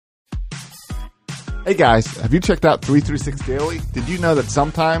Hey guys, have you checked out 336 Daily? Did you know that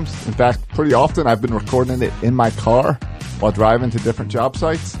sometimes, in fact pretty often, I've been recording it in my car while driving to different job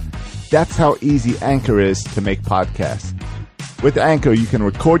sites? That's how easy Anchor is to make podcasts. With Anchor, you can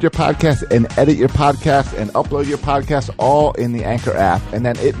record your podcast and edit your podcast and upload your podcast all in the Anchor app, and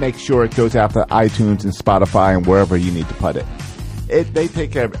then it makes sure it goes out to iTunes and Spotify and wherever you need to put it. They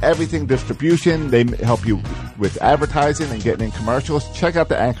take care of everything distribution. They help you with advertising and getting in commercials. Check out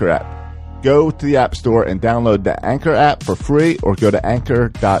the Anchor app. Go to the App Store and download the Anchor app for free, or go to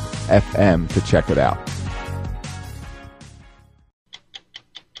anchor.fm to check it out.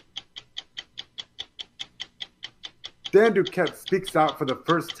 Dan Duquette speaks out for the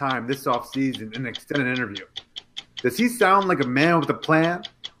first time this offseason in an extended interview. Does he sound like a man with a plan,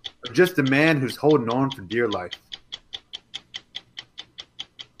 or just a man who's holding on for dear life?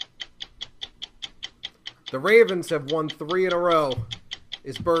 The Ravens have won 3 in a row.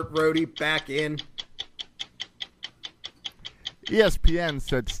 Is Burt Rohde back in? ESPN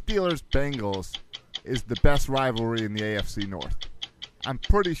said Steelers-Bengals is the best rivalry in the AFC North. I'm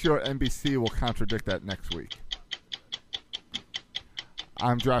pretty sure NBC will contradict that next week.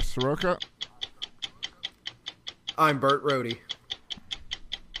 I'm Josh Soroka. I'm Burt Rohde.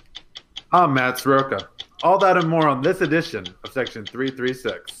 I'm Matt Soroka. All that and more on this edition of Section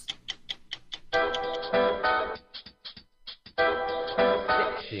 336.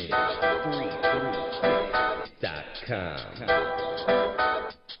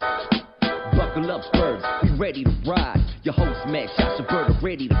 Buckle up, birds, we ready to ride. Your host, Matt Shasha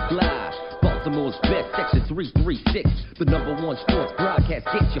ready to fly. Baltimore's best, Section 336, the #1 sports broadcast.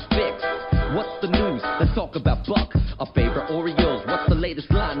 Get your fix. What's the news? Let's talk about Buck, our favorite Orioles. What's the latest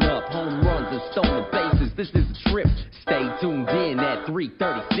lineup? Home runs and stolen bases. This is a trip. Stay tuned in at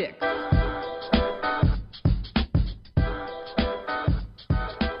 336.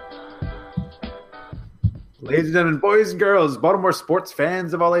 Ladies and gentlemen, boys and girls, Baltimore sports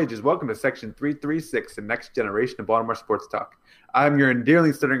fans of all ages, welcome to Section 336, the next generation of Baltimore sports talk. I'm your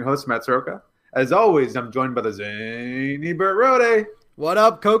endearingly stuttering host, Matt Soroka. As always, I'm joined by the zany Burt Rohde. What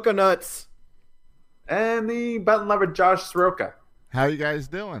up, coconuts? And the button lover, Josh Soroka. How you guys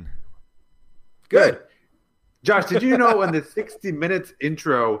doing? Good. Josh, did you know in the 60 Minutes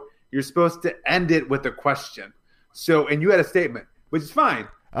intro, you're supposed to end it with a question? So, and you had a statement, which is fine.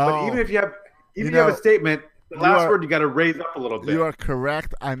 But even if you have a statement, the last word you got to raise up a little bit. You are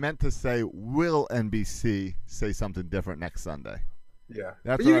correct. I meant to say, will NBC say something different next Sunday? Yeah.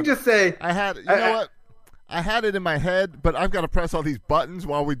 That's but you can just say. I had it in my head, but I've got to press all these buttons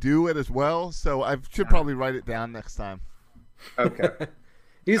while we do it as well, so I should probably write it down next time. Okay.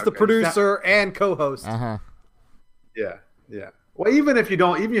 He's the producer and co-host. Uh-huh. Yeah. Well, even if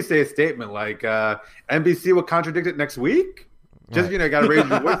you say a statement like NBC will contradict it next week, just, right. Got to raise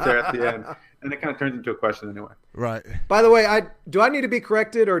your voice there at the end. And it kind of turns into a question anyway. Right. By the way, do I need to be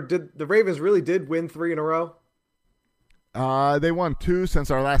corrected, or did the Ravens really did win 3 in a row? They won 2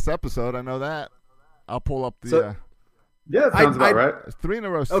 since our last episode. I know that. I'll pull up the. Yeah, that sounds about right. 3 in a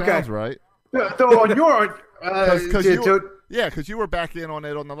row sounds right. Yeah, so on your, because you were back in on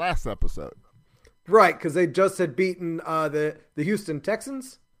it on the last episode. Right, because they just had beaten the Houston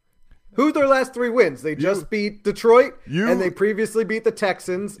Texans. Who's their last 3 wins? They just beat Detroit, and they previously beat the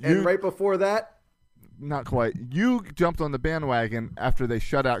Texans, and right before that? Not quite. You jumped on the bandwagon after they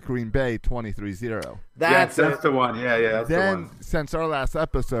shut out Green Bay 23-0. That's the one. Yeah, that's the one. Since our last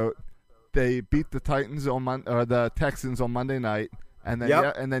episode, they beat the Titans the Texans on Monday night, and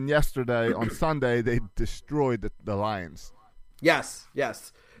then yesterday on Sunday they destroyed the Lions. Yes.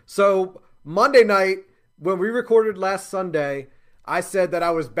 So Monday night, when we recorded last Sunday, I said that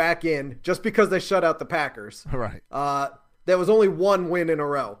I was back in just because they shut out the Packers. Right. There was only 1 win in a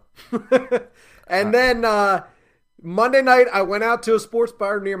row. And then Monday night, I went out to a sports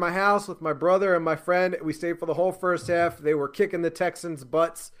bar near my house with my brother and my friend. We stayed for the whole first half. They were kicking the Texans'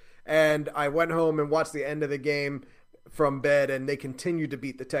 butts. And I went home and watched the end of the game from bed, and they continued to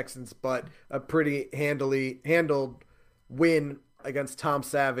beat the Texans' butt. A pretty handled win against Tom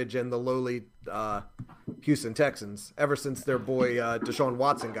Savage and the lowly Houston Texans ever since their boy Deshaun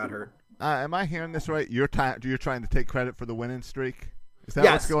Watson got hurt. Am I hearing this right? You're trying to take credit for the winning streak? Is that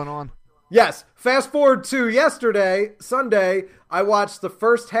what's going on? Yes. Fast forward to yesterday, Sunday, I watched the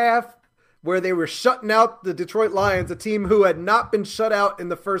first half where they were shutting out the Detroit Lions, a team who had not been shut out in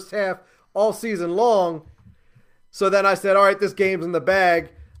the first half all season long. So then I said, all right, this game's in the bag.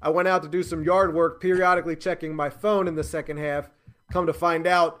 I went out to do some yard work, periodically checking my phone in the second half. Come to find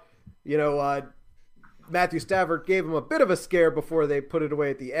out, Matthew Stafford gave him a bit of a scare before they put it away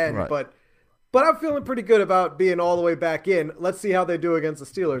at the end. Right. But But I'm feeling pretty good about being all the way back in. Let's see how they do against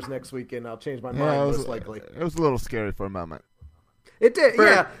the Steelers next weekend. I'll change my mind most likely. It was a little scary for a moment. It did,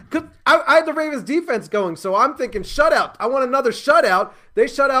 yeah. Cause I had the Ravens defense going, so I'm thinking shutout. I want another shutout. They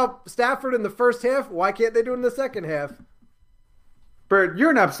shut out Stafford in the first half. Why can't they do it in the second half? Bert, you're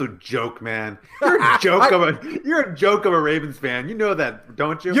an absolute joke, man. You're a joke of a Ravens fan. You know that,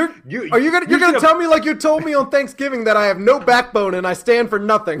 don't you? You're gonna tell me like you told me on Thanksgiving that I have no backbone and I stand for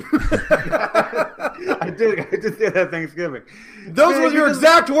nothing. I did say that Thanksgiving. Those were your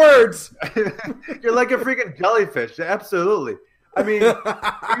exact words. You're like a freaking jellyfish. Absolutely. I mean,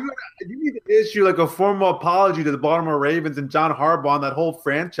 you need to issue like a formal apology to the Baltimore Ravens and John Harbaugh and that whole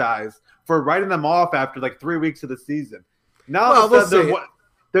franchise for writing them off after like 3 weeks of the season. Now they're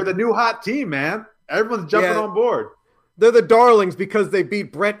the new hot team, man. Everyone's jumping on board. They're the darlings because they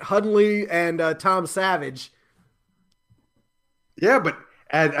beat Brett Hundley and Tom Savage. Yeah, but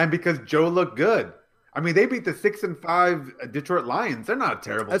and because Joe looked good. I mean, they beat the 6-5 Detroit Lions. They're not a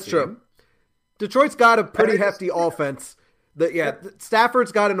terrible That's team. true. Detroit's got a pretty hefty offense.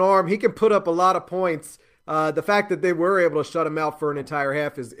 Stafford's got an arm. He can put up a lot of points. The fact that they were able to shut him out for an entire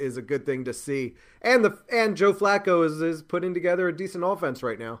half is a good thing to see. And Joe Flacco is putting together a decent offense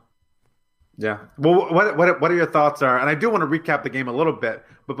right now. Yeah. Well, what are your thoughts are? And I do want to recap the game a little bit,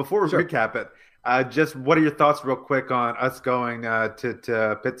 but before we recap it, just what are your thoughts real quick on us going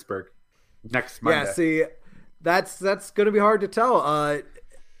to Pittsburgh next Monday? Yeah, see, that's going to be hard to tell.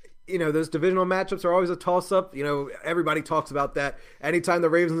 Those divisional matchups are always a toss-up. Everybody talks about that. Anytime the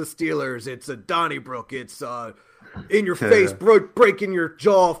Ravens and the Steelers, it's a Donnybrook. It's in your face, breaking your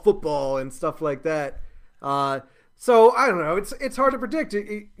jaw football and stuff like that. So I don't know. It's hard to predict.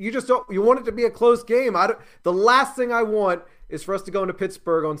 You just don't. You want it to be a close game. The last thing I want is for us to go into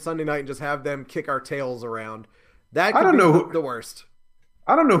Pittsburgh on Sunday night and just have them kick our tails around. That could be the worst.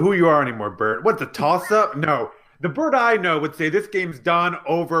 I don't know who you are anymore, Bert. What's a toss-up? No. The Bird I know would say this game's done,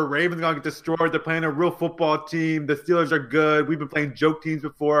 over. Ravens going to get destroyed. They're playing a real football team. The Steelers are good. We've been playing joke teams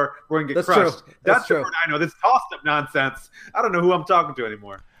before. We're going to get crushed. True. That's the Bird I know. This toss-up nonsense. I don't know who I'm talking to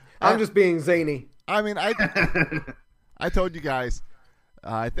anymore. I'm just being zany. I mean, I told you guys,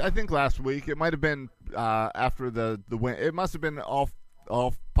 I think last week, it might have been after the win. It must have been off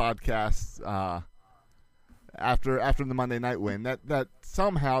podcasts after the Monday night win that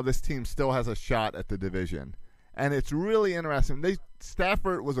somehow this team still has a shot at the division. And it's really interesting.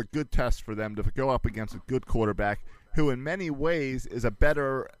 Stafford was a good test for them to go up against a good quarterback who in many ways is a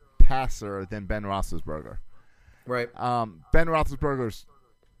better passer than Ben Roethlisberger. Right. Ben Roethlisberger's,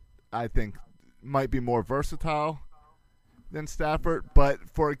 I think, might be more versatile than Stafford. But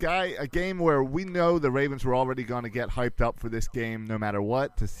for a game where we know the Ravens were already going to get hyped up for this game no matter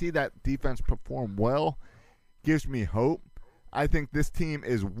what, to see that defense perform well gives me hope. I think this team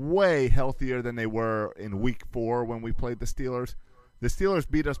is way healthier than they were in Week 4 when we played the Steelers. The Steelers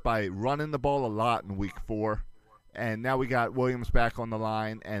beat us by running the ball a lot in Week 4, and now we got Williams back on the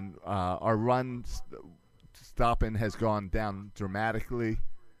line, and our run stopping has gone down dramatically.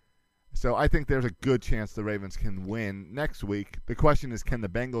 So I think there's a good chance the Ravens can win next week. The question is, can the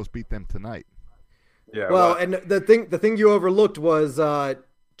Bengals beat them tonight? Yeah. Well, and the thing you overlooked was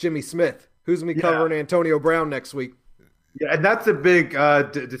Jimmy Smith, who's going to be covering Antonio Brown next week. Yeah, and that's a big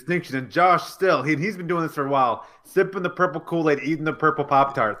distinction. And Josh still, he's been doing this for a while, sipping the purple Kool-Aid, eating the purple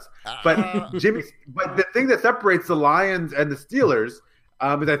Pop-Tarts. But but the thing that separates the Lions and the Steelers is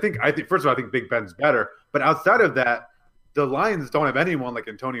I think first of all, I think Big Ben's better. But outside of that, the Lions don't have anyone like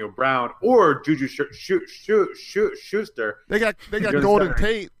Antonio Brown or Juju Schuster. They got Golden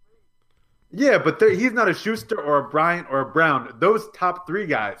Tate. Yeah, but he's not a Schuster or a Bryant or a Brown. Those top three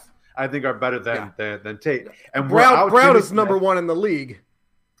guys, I think, are better than Tate. And Brown is number one in the league.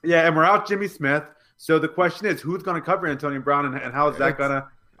 Yeah, and we're out Jimmy Smith. So the question is, who's going to cover Antonio Brown, and how is that going to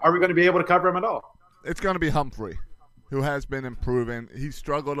 – are we going to be able to cover him at all? It's going to be Humphrey, who has been improving. He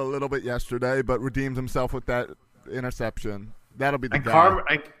struggled a little bit yesterday, but redeemed himself with that interception. That'll be the guy.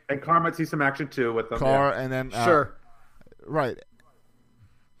 And Carr might see some action, too, with them. And then sure. Right.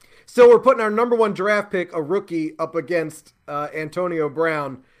 So we're putting our number one draft pick, a rookie, up against Antonio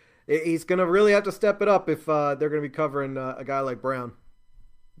Brown. He's going to really have to step it up if they're going to be covering a guy like Brown.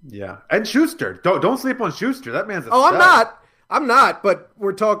 Yeah, and Schuster. Don't sleep on Schuster. That man's a stud. I'm not. But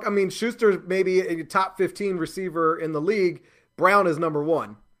we're talking. I mean, Schuster's maybe a top 15 receiver in the league. Brown is number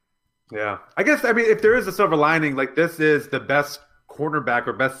one. Yeah, I guess. I mean, if there is a silver lining, like this is the best cornerback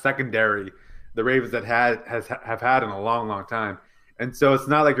or best secondary the Ravens have had in a long, long time. And so it's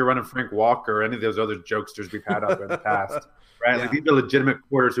not like you're running Frank Walker or any of those other jokesters we've had out there in the past, right? Yeah. Like these are legitimate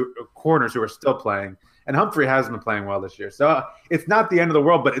corners who are still playing. And Humphrey has been playing well this year. So it's not the end of the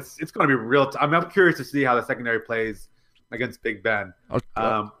world, but it's going to be real. I'm curious to see how the secondary plays against Big Ben,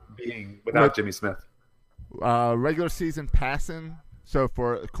 being without Jimmy Smith. Regular season passing. So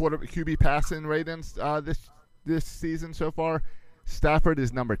for QB passing ratings this season so far, Stafford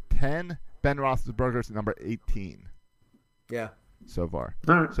is number 10. Ben Roethlisberger is number 18. Yeah. So far.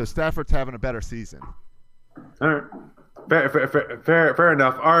 All right. So Stafford's having a better season. All right. Fair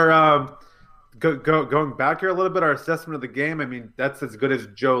enough. Our going back here a little bit, our assessment of the game. I mean, that's as good as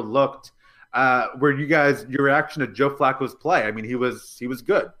Joe looked. Your reaction to Joe Flacco's play? I mean, he was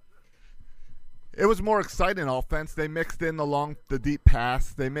good. It was more exciting offense. They mixed in the deep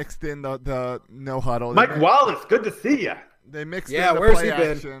pass. They mixed in the no huddle. Mike Wallace, good to see you. They mixed in the where's play he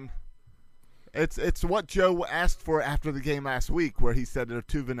action. been? It's what Joe asked for after the game last week, where he said they're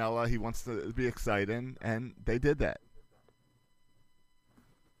too vanilla. He wants to be exciting, and they did that.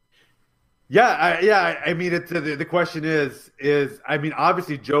 Yeah. I mean, the question is I mean,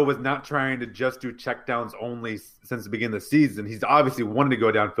 obviously Joe was not trying to just do checkdowns only since the beginning of the season. He's obviously wanted to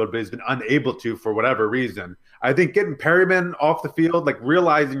go downfield, but he's been unable to for whatever reason. I think getting Perryman off the field, like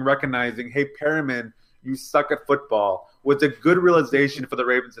recognizing, hey, Perryman, you suck at football, was a good realization for the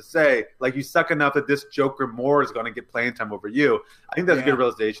Ravens to say, like, you suck enough that this Joker Moore is going to get playing time over you. I think that's a good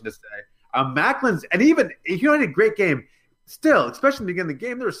realization to say. Macklin's, and even he had a great game. Still, especially in the beginning of the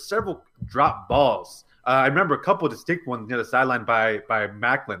game, there were several drop balls. I remember a couple of distinct ones near the sideline by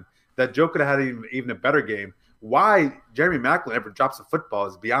Macklin that Joe could have had even a better game. Why Jeremy Macklin ever drops a football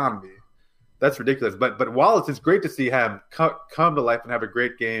is beyond me. That's ridiculous. But Wallace, it's great to see him come to life and have a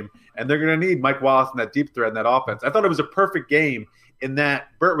great game. And they're going to need Mike Wallace in that deep threat in that offense. I thought it was a perfect game in that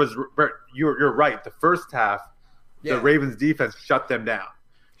Bert, you're right. The first half, the Ravens defense shut them down.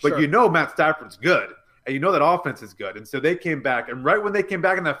 But you know Matt Stafford's good. And you know that offense is good. And so they came back. And right when they came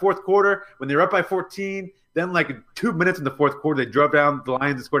back in that fourth quarter, when they were up by 14, then like 2 minutes in the fourth quarter, they drove down the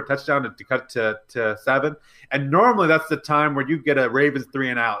Lions and scored a touchdown to cut to 7. And normally that's the time where you get a Ravens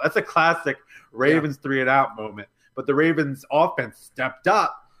 3-and-out. That's a classic Ravens 3-and-out moment. But the Ravens offense stepped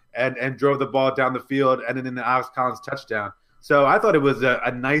up and drove the ball down the field and then in the Alex Collins touchdown. So I thought it was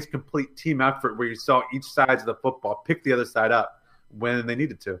a nice, complete team effort where you saw each side of the football pick the other side up when they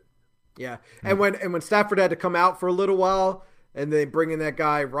needed to. Yeah, and when Stafford had to come out for a little while, and they bring in that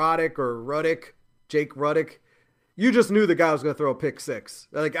guy Jake Ruddick, you just knew the guy was going to throw a pick six.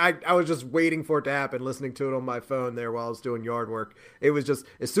 Like I was just waiting for it to happen, listening to it on my phone there while I was doing yard work. It was just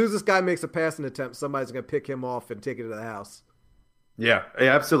as soon as this guy makes a passing attempt, somebody's going to pick him off and take it to the house. Yeah,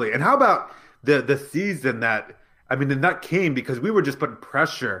 absolutely. And how about the season that came because we were just putting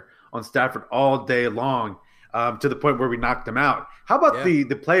pressure on Stafford all day long. To the point where we knocked him out. How about the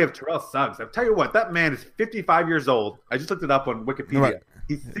play of Terrell Suggs? I'll tell you what, that man is 55 years old. I just looked it up on Wikipedia. Right.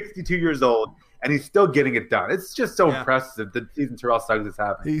 He's 62 years old, and he's still getting it done. It's just so impressive the season Terrell Suggs is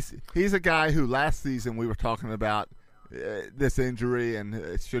having. He's a guy who last season we were talking about this injury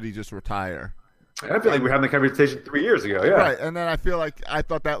and should he just retire. I feel like we were having the conversation 3 years ago. Yeah, right. And then I feel like I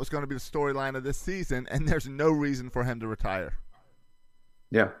thought that was going to be the storyline of this season, and there's no reason for him to retire.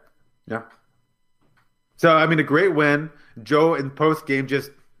 Yeah. So, I mean, a great win. Joe in post-game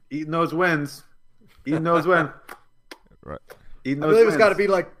just eating those wins. Right. Eating those I believe it's got to be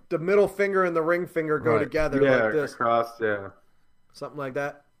like the middle finger and the ring finger go together like this. Across, something like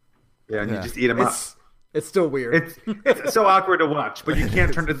that. Yeah, and you just eat them up. It's still weird. It's so awkward to watch, but you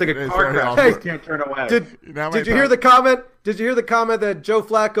can't turn. It's like a car crash. You just can't turn away. Did you hear the comment? Did you hear the comment that Joe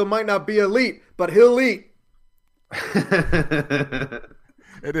Flacco might not be elite, but he'll eat?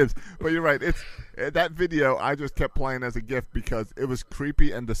 It is, but you're right. It's that video I just kept playing as a GIF because it was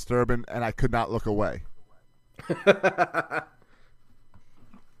creepy and disturbing, and I could not look away.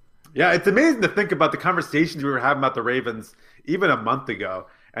 Yeah, it's amazing to think about the conversations we were having about the Ravens even a month ago,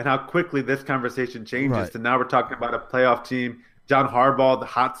 and how quickly this conversation changes. Right. And now we're talking about a playoff team, John Harbaugh, the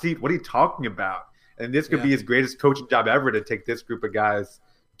hot seat. What are you talking about? And this could be his greatest coaching job ever to take this group of guys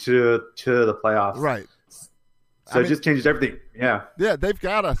to the playoffs. Right. So it just changes everything. Yeah. Yeah, they've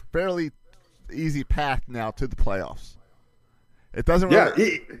got a fairly easy path now to the playoffs. It doesn't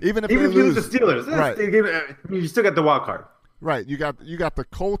really, even if they lose the Steelers, right. You still got the wild card. Right. You got the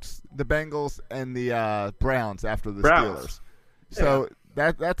Colts, the Bengals, and the Browns after the Steelers. So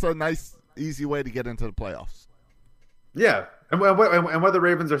that's a nice, easy way to get into the playoffs. Yeah. And where the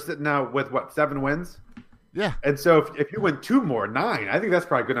Ravens are sitting now with, 7 wins? Yeah. And so if you win 2 more, 9, I think that's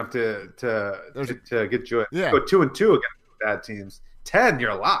probably good enough to get you in. Yeah. Go 2-2 against bad teams. 10,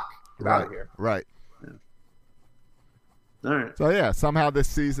 you're a lock. Get out of here. Right. Yeah. All right. So, somehow this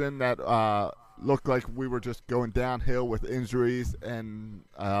season that looked like we were just going downhill with injuries, and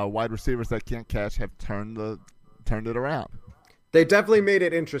wide receivers that can't catch have turned it around. They definitely made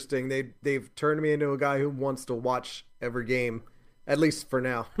it interesting. They've turned me into a guy who wants to watch every game, at least for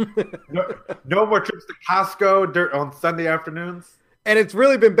now. No more trips to Costco on Sunday afternoons. And it's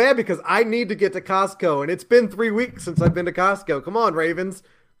really been bad because I need to get to Costco, and it's been 3 weeks since I've been to Costco. Come on, Ravens.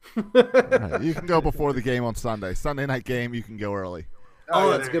 Right, you can go before the game on Sunday. Sunday night game, you can go early. Oh,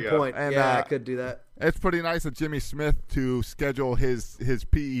 yeah, that's a there good you go. point. And, I could do that. It's pretty nice of Jimmy Smith to schedule his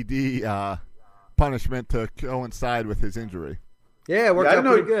PED punishment to coincide with his injury. Yeah, it worked I out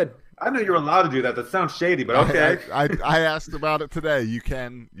know- pretty good. I know you're allowed to do that. That sounds shady, but okay. I asked about it today.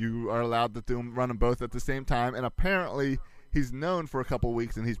 You are allowed to run them both at the same time, and apparently he's known for a couple of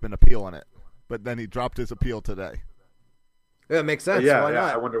weeks and he's been appealing it, but then he dropped his appeal today. Yeah, it makes sense. yeah, Why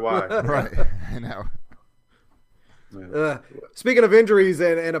not? I wonder why. Right, I know. Speaking of injuries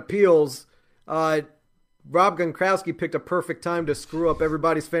and appeals, Rob Gronkowski picked a perfect time to screw up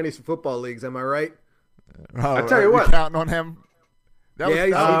everybody's fantasy football leagues. Am I right? Oh, I tell you what. counting on him.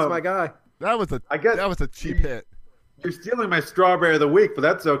 He's my guy. That was a cheap hit. You're stealing my strawberry of the week, but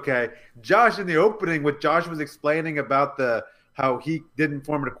that's okay. Josh, in the opening, what Josh was explaining about how he didn't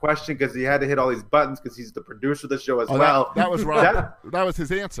form a question because he had to hit all these buttons because he's the producer of the show as well. That was Rob. That was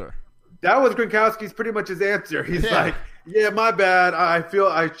his answer. That was Gronkowski's pretty much his answer. He's like, yeah, my bad. I feel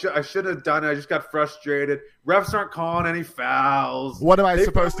I should have done it. I just got frustrated. Refs aren't calling any fouls. What am I They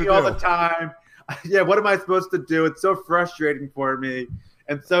supposed foul to me all do? the time. Yeah, what am I supposed to do? It's so frustrating for me.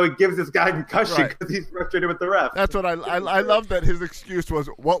 And so he gives this guy concussion Right. because he's frustrated with the refs. That's what I love that his excuse was,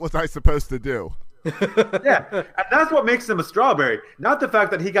 what was I supposed to do? Yeah, and that's what makes him a strawberry. Not the fact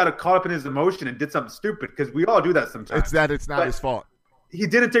that he got caught up in his emotion and did something stupid, because we all do that sometimes. It's not But his fault. he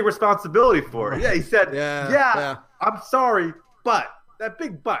didn't take responsibility for it. Yeah, he said, Yeah. I'm sorry, but that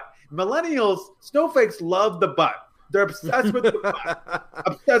big butt. Millennials, snowflakes love the butt. They're obsessed with the butt.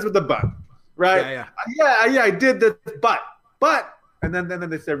 Obsessed with the butt, right? Yeah, I did this but, and then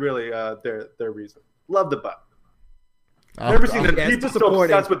they said really their reason. Love the butt. Never seen it's people so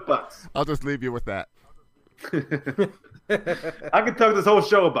disappointing. obsessed with butts. I'll just leave you with that. I could talk this whole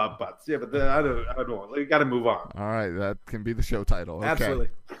show about butts. Yeah, but I don't. We got to move on. All right, that can be the show title. Okay. Absolutely.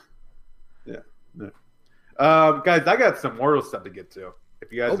 Yeah. Guys, I got some Orioles stuff to get to.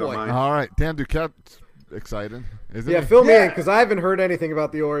 If you guys don't boy. mind. All right, Dan Duquette's excited, isn't Yeah, he? fill me Yeah. in because I haven't heard anything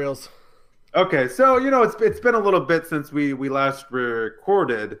about the Orioles. Okay, so it's been a little bit since we last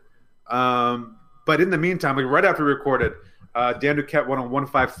recorded, but in the meantime, right after we recorded, Dan Duquette went on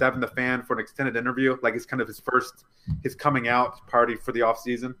 157 The Fan for an extended interview, like it's kind of his coming out party for the off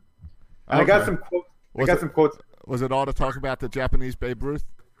season. And I got Okay. some quotes. Was it- quotes. Was it all to talk about the Japanese Babe Ruth?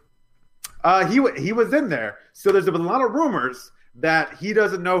 He was in there, so there's been a lot of rumors that he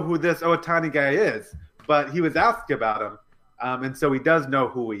doesn't know who this Ohtani guy is, but he was asked about him, and so he does know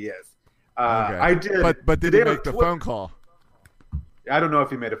who he is. Okay. I did, But did he today on make the Twitter- phone call? I don't know if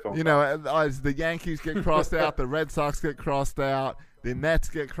he made a phone. You know, as the Yankees get crossed out, the Red Sox get crossed out, the Mets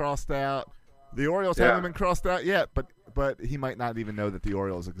get crossed out. The Orioles Yeah. haven't been crossed out yet, but he might not even know that the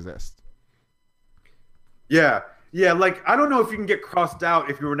Orioles exist. Yeah. Like I don't know if you can get crossed out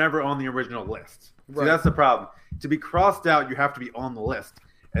if you were never on the original list. See, Right. that's the problem. To be crossed out, you have to be on the list,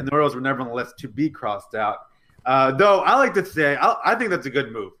 and the Orioles were never on the list to be crossed out. Though I like to say, I think that's a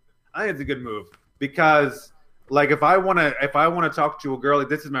good move. I think it's a good move because, like, if I want to talk to a girl, like,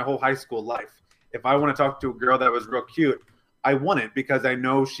 this is my whole high school life. If I want to talk to a girl that was real cute, I wouldn't because I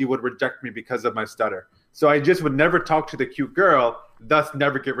know she would reject me because of my stutter. So I just would never talk to the cute girl, thus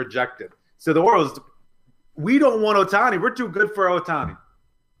never get rejected. So the Orioles, we don't want Ohtani. We're too good for Ohtani.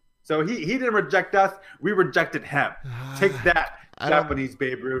 So he didn't reject us. We rejected him. Take that, I don't- Japanese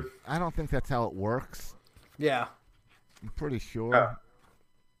Babe Ruth. I don't think that's how it works. Yeah. I'm pretty sure. Yeah.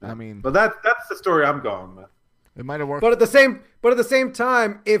 I mean, But that's the story I'm going with. it might have worked. But at the same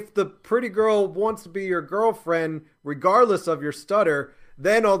time, if the pretty girl wants to be your girlfriend, regardless of your stutter,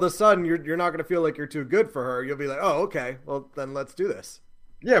 then all of a sudden you're not going to feel like you're too good for her. You'll be like, oh, okay, well then let's do this.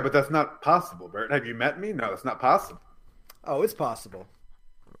 Yeah, but that's not possible, Bert. Have you met me? No, it's not possible. Oh, it's possible.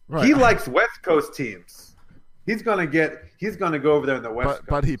 Right. He likes West Coast teams. He's gonna go over there in the West Coast.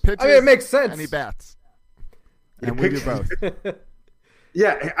 but he pitches. I mean, it makes sense. And he bats. He And we do pitches- both.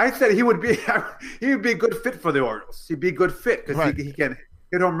 Yeah, I said he would be a good fit for the Orioles. He'd be a good fit because Right. he can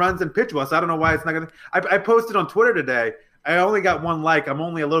hit home runs and pitch well. So I don't know why it's not gonna. I posted on Twitter today. I only got one like. I'm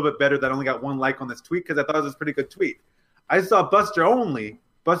only a little bit better that I only got one like on this tweet because I thought it was a pretty good tweet. I saw Buster Olney,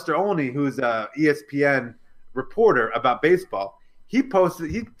 who's a ESPN reporter about baseball. He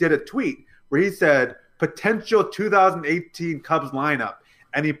did a tweet where he said potential 2018 Cubs lineup,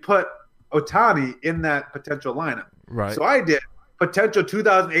 and he put Ohtani in that potential lineup. Right. So I did potential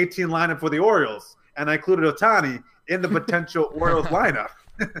 2018 lineup for the Orioles, and I included Ohtani in the potential Orioles lineup.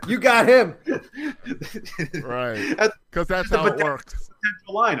 You got him. Right. Because that's how it works.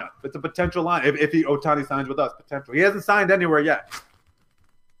 Potential lineup. It's a potential line. If Ohtani signs with us, potential. He hasn't signed anywhere yet.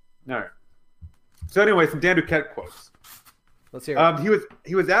 All right. So anyway, some Dan Duquette quotes. Let's hear it.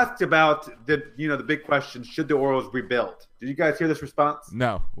 He was asked about the big question: should the Orioles rebuild? Did you guys hear this response?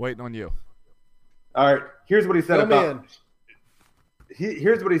 No, waiting on you. All right. Here's what he said Fill me about.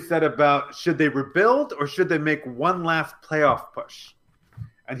 Here's what he said about should they rebuild or should they make one last playoff push?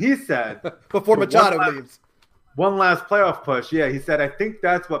 And he said Before Machado leaves. One last playoff push. Yeah, he said, I think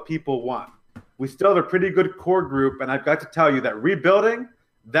that's what people want. We still have a pretty good core group, and I've got to tell you that rebuilding,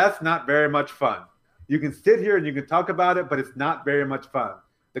 that's not very much fun. You can sit here and you can talk about it, but it's not very much fun.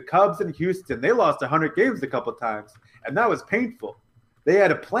 The Cubs in Houston, they lost 100 games a couple times, and that was painful. They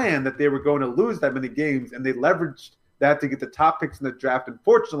had a plan that they were going to lose that many games, and they leveraged that to get the top picks in the draft.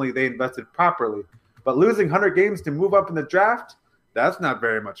 Unfortunately, they invested properly. But losing 100 games to move up in the draft, that's not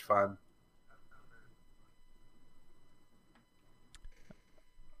very much fun.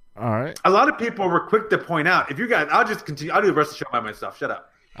 All right. A lot of people were quick to point out, if you guys, I'll just continue. I'll do the rest of the show by myself. Shut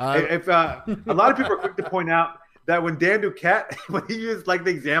up. A lot of people are quick to point out that when Dan Duquette, when he used like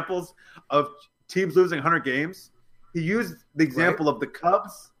the examples of teams losing 100 games, he used the example of the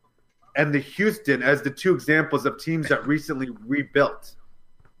Cubs and the Houston as the two examples of teams that recently rebuilt.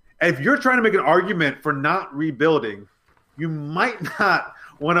 And if you're trying to make an argument for not rebuilding, you might not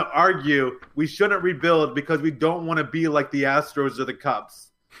want to argue we shouldn't rebuild because we don't want to be like the Astros or the Cubs.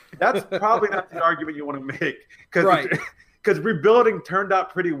 That's probably not the argument you want to make because rebuilding turned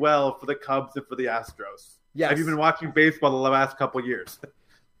out pretty well for the Cubs and for the Astros. Yes. Have you been watching baseball the last couple of years?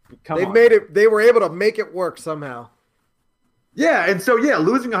 They were able to make it work somehow. Yeah, and so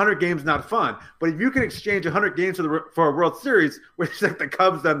losing 100 games is not fun. But if you can exchange 100 games for a World Series, which like the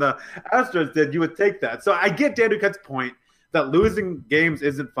Cubs and the Astros did, you would take that. So I get Dan Duquette's point that losing games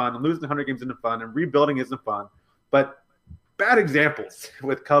isn't fun, and losing 100 games isn't fun, and rebuilding isn't fun. But bad examples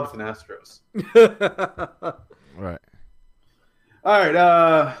with Cubs and Astros. Right. All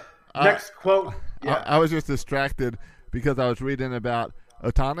right. Next quote. Yeah. I was just distracted because I was reading about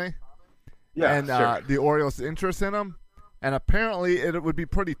Ohtani and the Orioles' interest in him. And apparently it would be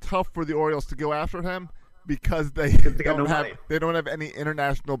pretty tough for the Orioles to go after him because they don't have any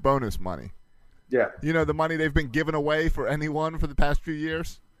international bonus money. Yeah. You know, the money they've been giving away for anyone for the past few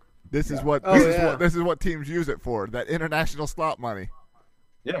years. This is what teams use it for, that international slot money.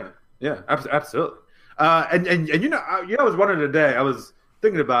 Yeah. Yeah, absolutely. And you know, I was wondering today, I was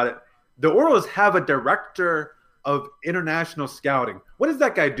thinking about it. The Orioles have a director of international scouting. What does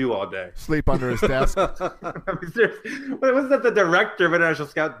that guy do all day? Sleep under his desk. I mean, what does the director of international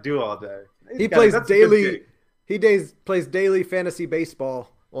scout do all day? He plays daily. Plays daily fantasy baseball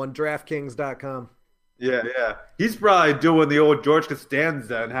on DraftKings.com. Yeah. He's probably doing the old George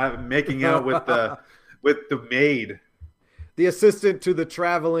Costanza and making out with the maid. The assistant to the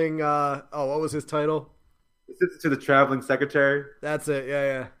traveling. What was his title? Assistant to the traveling secretary. That's it.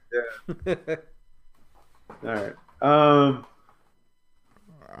 Yeah. All right. All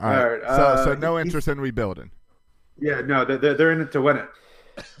right. So no interest in rebuilding. Yeah, no, they're in it to win it.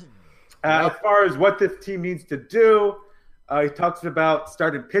 As far as what this team needs to do, he talks about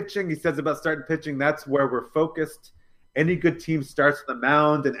starting pitching. He says about starting pitching, that's where we're focused. Any good team starts on the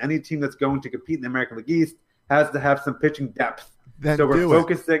mound, and any team that's going to compete in the American League East has to have some pitching depth. So we're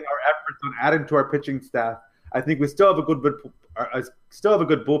focusing our efforts on adding to our pitching staff. I think we still have a good bullpen.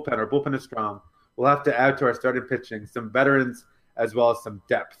 Our bullpen is strong. We'll have to add to our starting pitching some veterans as well as some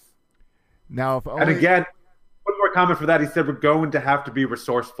depth. Now, and again, one more comment for that. He said we're going to have to be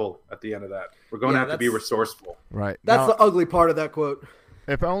resourceful at the end of that. We're going to have to be resourceful. Right. That's the ugly part of that quote.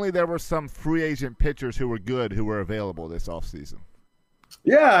 If only there were some free agent pitchers who were good who were available this offseason.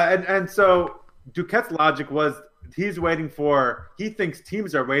 Yeah, and so Duquette's logic was he thinks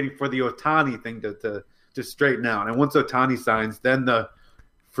teams are waiting for the Ohtani thing to straighten out. And once Ohtani signs, then the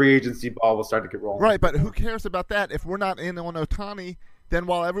free agency ball will start to get rolling. Right, but who cares about that? If we're not in on Ohtani, then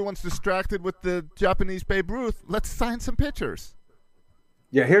while everyone's distracted with the Japanese Babe Ruth, let's sign some pitchers.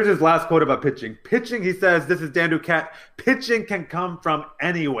 Yeah, here's his last quote about pitching. Pitching, he says, this is Dan Duquette, pitching can come from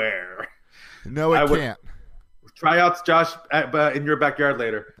anywhere. No, it can't. Tryouts, Josh, in your backyard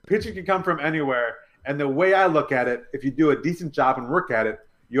later. Pitching can come from anywhere. And the way I look at it, if you do a decent job and work at it,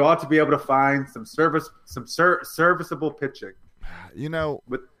 you ought to be able to find some serviceable pitching. You know,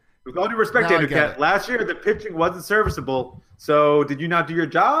 with all due respect, Dan Duquette, last year the pitching wasn't serviceable. So did you not do your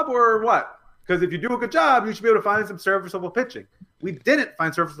job or what? Because if you do a good job, you should be able to find some serviceable pitching. We didn't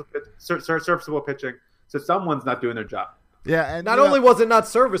find serviceable pitching, so someone's not doing their job. Yeah, and Not only was it not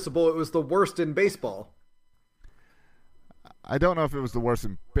serviceable, it was the worst in baseball. I don't know if it was the worst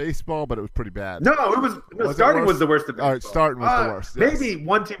in baseball, but it was pretty bad. No, it was starting was the worst in baseball. All right, starting was the worst. Yes. Maybe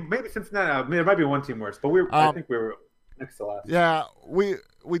one team, maybe Cincinnati. There might be one team worse, but I think we were next to last. Yeah, we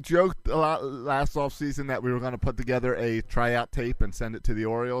joked a lot last offseason that we were going to put together a tryout tape and send it to the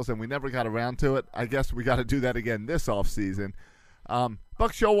Orioles, and we never got around to it. I guess we got to do that again this offseason.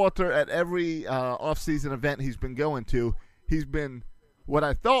 Buck Showalter, at every offseason event he's been going to, he's been what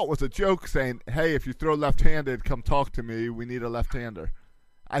I thought was a joke saying, hey, if you throw left-handed, come talk to me. We need a left-hander.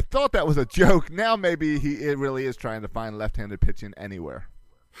 I thought that was a joke. Now maybe it really is trying to find left-handed pitching anywhere.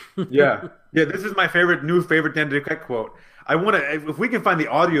 Yeah. This is my new favorite Dan Duquette quote. I want to, if we can find the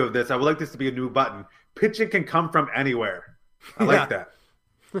audio of this, I would like this to be a new button. Pitching can come from anywhere. I like that.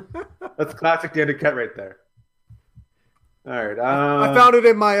 That's classic Dan Duquette right there. All right. I found it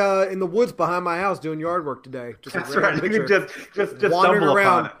in my in the woods behind my house doing yard work today. Just that's right. You can just wandering stumble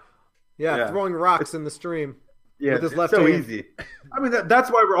around. upon it. Yeah, throwing rocks in the stream. Yeah, with his it's left so hand. easy. I mean, that's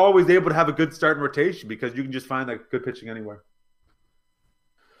why we're always able to have a good start in rotation, because you can just find like good pitching anywhere.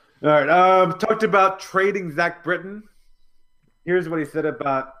 All right. Talked about trading Zach Britton. Here's what he said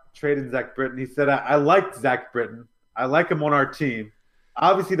about trading Zach Britton. He said, I liked Zach Britton. I like him on our team.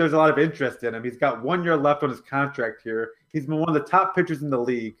 Obviously, there's a lot of interest in him. He's got 1 year left on his contract here. He's been one of the top pitchers in the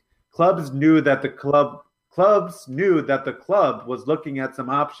league. Clubs knew that the club was looking at some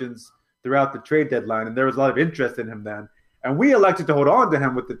options throughout the trade deadline, and there was a lot of interest in him then. And we elected to hold on to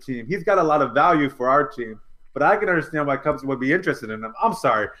him with the team. He's got a lot of value for our team, but I can understand why Cubs would be interested in him. I'm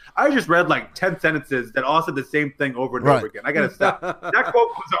sorry. I just read like 10 sentences that all said the same thing over and over again. I got to stop. That quote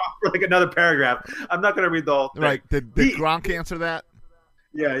goes on for like another paragraph. I'm not going to read the whole thing. Right. Did Gronk answer that?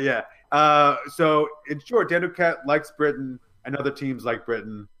 Yeah. So, in short, Dan Duquette likes Britton, and other teams like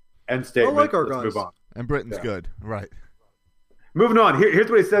Britton. End statement. I like our Let's guys. move on. And Britton's good. Right. Moving on. Here's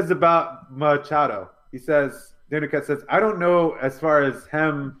what he says about Machado. He says, Dan Duquette says, I don't know as far as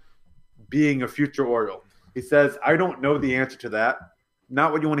him being a future Oriole. He says, I don't know the answer to that.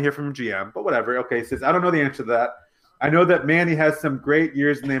 Not what you want to hear from a GM, but whatever. Okay, he says, I don't know the answer to that. I know that Manny has some great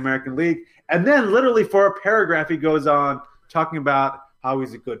years in the American League. And then literally for a paragraph, he goes on talking about how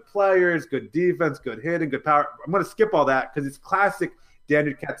he's a good player, he's good defense, good hitting, good power. I'm going to skip all that because it's classic Dan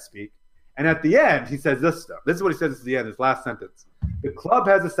Duquette speak. And at the end, he says this stuff. This is what he says at the end, his last sentence. The club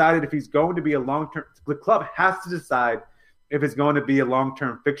has decided if he's going to be a long-term – the club has to decide if it's going to be a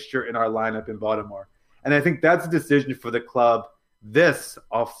long-term fixture in our lineup in Baltimore. And I think that's a decision for the club this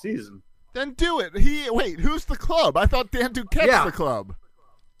offseason. Then do it. Who's the club? I thought Dan Duquette's the club.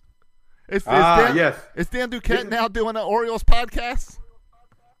 Is Dan Duquette now doing an Orioles podcast?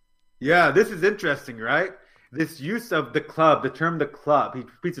 Yeah, this is interesting, right? This use of the club, the term the club, he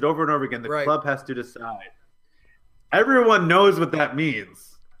repeats it over and over again. The club has to decide. Everyone knows what that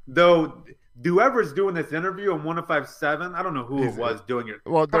means. Though whoever's doing this interview on 105.7, I don't know who it was doing it.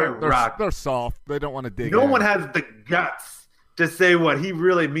 Well, they're soft. They don't want to dig No one has the guts to say what he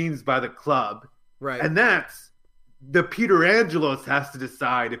really means by the club. Right. And that's the Peter Angelos has to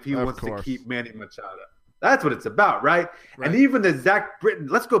decide if he wants to keep Manny Machado. That's what it's about, right? And even the Zach Britton,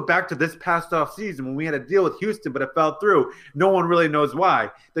 let's go back to this past offseason when we had a deal with Houston, but it fell through. No one really knows why.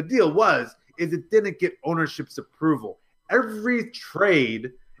 The deal is it didn't get ownership's approval. Every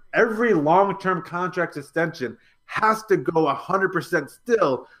trade, every long-term contract extension has to go 100%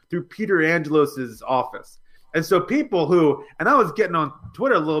 still through Peter Angelos' office. And so people and I was getting on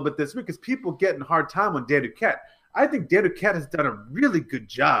Twitter a little bit this week because people getting a hard time on Dan Duquette. I think Dan Duquette has done a really good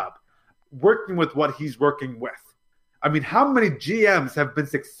job working with what he's working with. I mean, how many GMs have been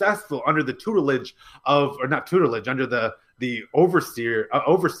successful under the tutelage under the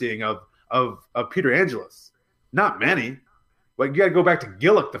overseeing of Peter Angelos? Not many. Like, you got to go back to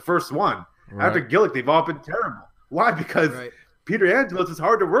Gillick, the first one. Right. After Gillick, they've all been terrible. Why? Because Peter Angelos is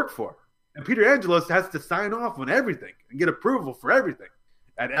hard to work for. And Peter Angelos has to sign off on everything and get approval for everything.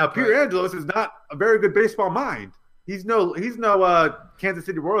 And Peter Angelos is not a very good baseball mind. He's no Kansas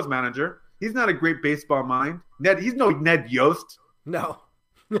City Royals manager. He's not a great baseball mind. He's no Ned Yost. No.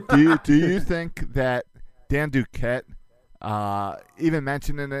 do you think that Dan Duquette, even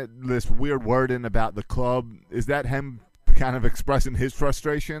mentioning this weird wording about the club, is that him kind of expressing his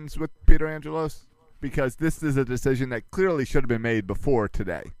frustrations with Peter Angelos? Because this is a decision that clearly should have been made before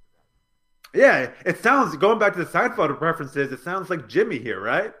today. Yeah, it sounds, going back to the Seinfeld references, it sounds like Jimmy here,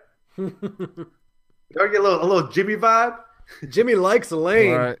 right? Don't get a little Jimmy vibe? Jimmy likes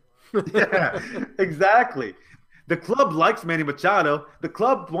Elaine. Right. Yeah, exactly. The club likes Manny Machado. The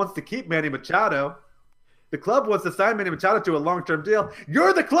club wants to keep Manny Machado. The club wants to sign Manny Machado to a long-term deal.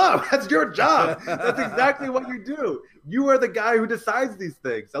 You're the club. That's your job. That's exactly what you do. You are the guy who decides these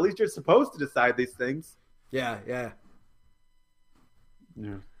things. At least you're supposed to decide these things. Yeah.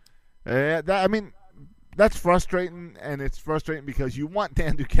 That's frustrating, and it's frustrating because you want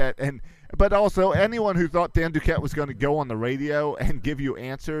Dan Duquette, but also anyone who thought Dan Duquette was going to go on the radio and give you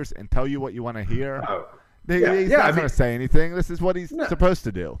answers and tell you what you want to hear. He's not going to say anything. This is what he's supposed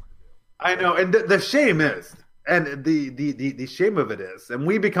to do. I know, and the shame is, and the shame of it is, and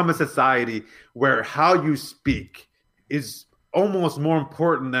we become a society where how you speak is almost more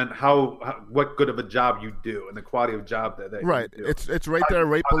important than what good of a job you do and the quality of job that right. You do. It's right there,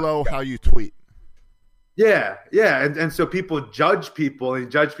 right below how you tweet. Yeah, and so people judge people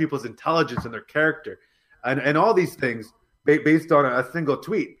and judge people's intelligence and their character, and all these things based on a single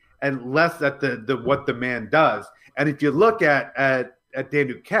tweet, and less at the what the man does. And if you look at Dan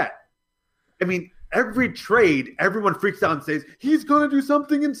Duquette, I mean, every trade, everyone freaks out and says he's going to do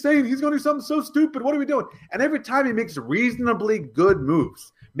something insane. He's going to do something so stupid. What are we doing? And every time he makes reasonably good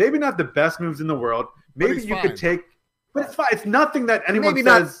moves, maybe not the best moves in the world. Maybe you could take, but it's fine. It's nothing that anyone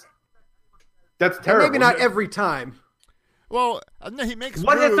says. That's terrible. Maybe not every time. Well, he makes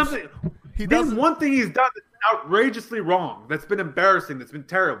moves. He does one thing he's done that's outrageously wrong. That's been embarrassing. That's been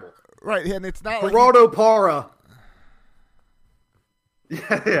terrible. Right, and it's not Geraldo Parra.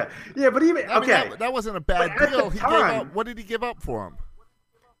 Yeah. But even that wasn't a bad deal. He gave up. What did he give up for him?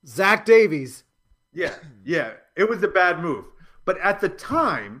 Zach Davies. Yeah. It was a bad move. But at the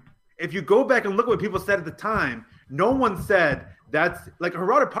time, if you go back and look at what people said at the time, no one said. That's like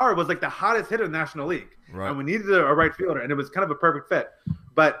Geraldo Parra was like the hottest hitter in the National League. Right. And we needed a right fielder, and it was kind of a perfect fit.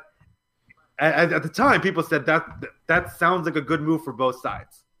 But at the time, people said that sounds like a good move for both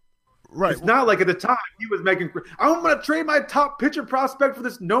sides. Right. It's not like at the time he was making – I'm going to trade my top pitcher prospect for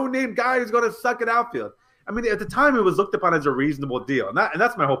this no-name guy who's going to suck at outfield. I mean, at the time, it was looked upon as a reasonable deal. And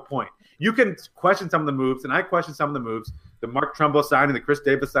that's my whole point. You can question some of the moves, and I question some of the moves. The Mark Trumbo signing, the Chris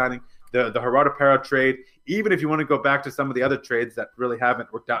Davis signing, the Geraldo Parra trade, even if you want to go back to some of the other trades that really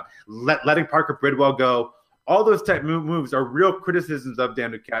haven't worked out, letting Parker Bridwell go, all those type moves are real criticisms of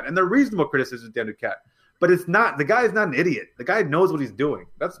Dan Duquette, and they're reasonable criticisms of Dan Duquette. But it's not – the guy is not an idiot. The guy knows what he's doing.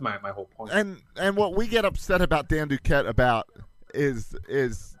 That's my whole point. And what we get upset about Dan Duquette about is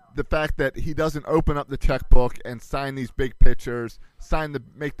the fact that he doesn't open up the checkbook and sign these big pitchers,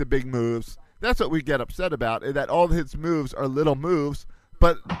 make the big moves. That's what we get upset about, that all his moves are little moves,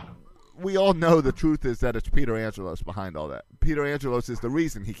 but we all know the truth is that it's Peter Angelos behind all that. Peter Angelos is the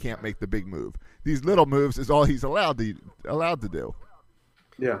reason he can't make the big move. These little moves is all he's allowed to do.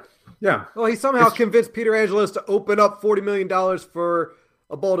 Yeah. Well, he somehow convinced Peter Angelos to open up $40 million for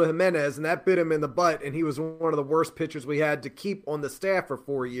Ubaldo Jimenez, and that bit him in the butt, and he was one of the worst pitchers we had to keep on the staff for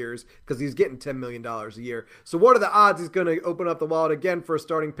 4 years because he's getting $10 million a year. So what are the odds he's going to open up the wallet again for a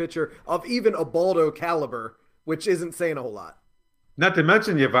starting pitcher of even Ubaldo caliber, which isn't saying a whole lot? Not to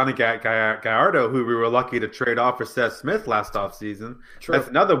mention Giovanni Gallardo, who we were lucky to trade off for Seth Smith last offseason. That's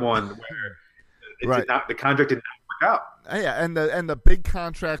another one where the contract did not work out. Yeah, and the big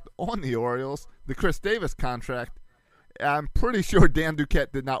contract on the Orioles, the Chris Davis contract, I'm pretty sure Dan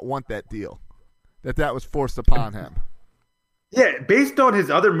Duquette did not want that deal, that was forced upon him. Yeah, based on his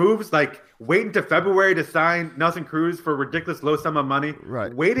other moves, like waiting to February to sign Nelson Cruz for a ridiculous low sum of money,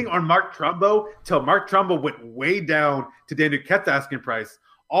 right? Waiting on Mark Trumbo till Mark Trumbo went way down to Dan Duquette's asking price.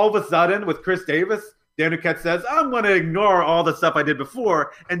 All of a sudden, with Chris Davis, Dan Duquette says, I'm going to ignore all the stuff I did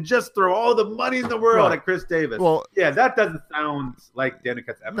before and just throw all the money in the world at Chris Davis. Well, yeah, that doesn't sound like Dan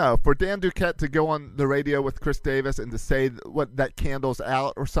Duquette's effort. No, for Dan Duquette to go on the radio with Chris Davis and to say what that candle's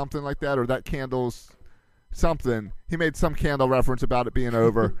out or something like that, or that candle's something. He made some candle reference about it being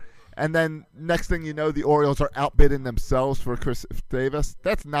over. And then next thing you know, the Orioles are outbidding themselves for Chris Davis.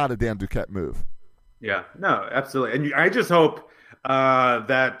 That's not a Dan Duquette move. Yeah, no, absolutely. And I just hope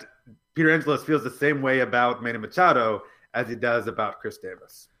that Peter Angelos feels the same way about Manny Machado as he does about Chris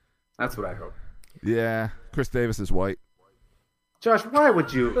Davis. That's what I hope. Yeah, Chris Davis is white. Josh, why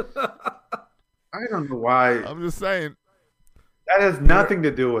would you? I don't know why. I'm just saying. That has nothing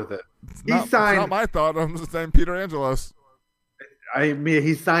to do with it. It's not my thought. I'm just saying Peter Angelos. I mean,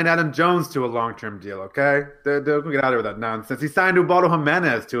 he signed Adam Jones to a long-term deal, okay? Don't get out of here with that nonsense. He signed Ubaldo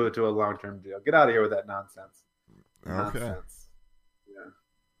Jimenez to a long-term deal. Get out of here with that nonsense. Okay. Nonsense.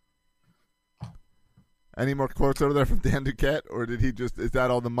 Yeah. Any more quotes over there from Dan Duquette, or is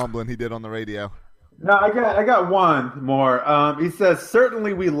that all the mumbling he did on the radio? No, I got one more. He says,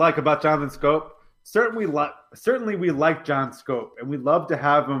 certainly we like about Jonathan Scope. Certainly we like John Scope, and we love to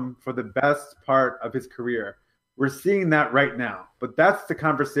have him for the best part of his career. We're seeing that right now, but that's the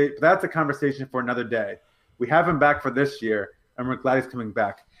conversation. That's a conversation for another day. We have him back for this year, and we're glad he's coming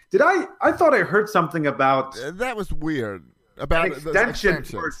back. I thought I heard something about That was weird. About an extension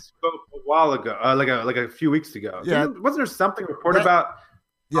for Scope a while ago, like a few weeks ago. Yeah. Wasn't there something reported about?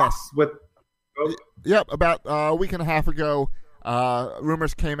 Yes. With Yep, about a week and a half ago,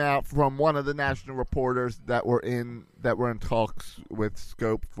 rumors came out from one of the national reporters that were in talks with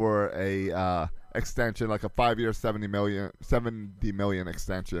Scope for a extension, like a 5-year, $70 million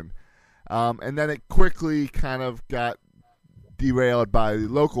extension, and then it quickly kind of got derailed by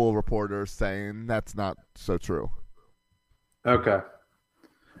local reporters saying that's not so true. Okay.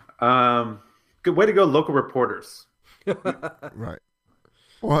 Good way to go, local reporters. Right.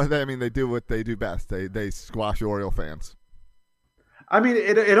 Well, they do what they do best. They squash Oriole fans. I mean,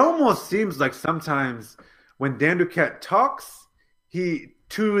 it almost seems like sometimes when Dan Duquette talks,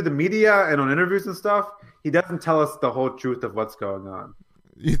 to the media and on interviews and stuff, he doesn't tell us the whole truth of what's going on.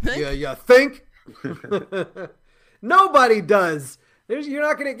 You think? Yeah, you think? Nobody does. You're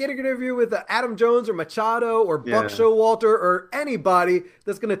not going to get an interview with Adam Jones or Machado or Buck Showalter or anybody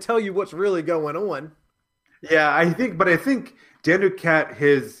that's going to tell you what's really going on. Yeah, I think Dan Duquette,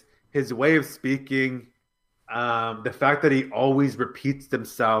 his way of speaking, the fact that he always repeats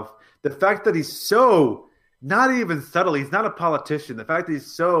himself, the fact that he's so not even subtle, he's not a politician, the fact that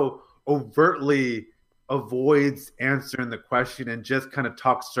he's so overtly avoids answering the question and just kind of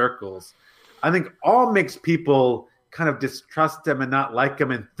talks circles, I think all makes people kind of distrust him and not like him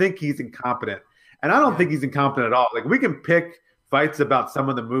and think he's incompetent. And I don't think he's incompetent at all. Like, we can pick fights about some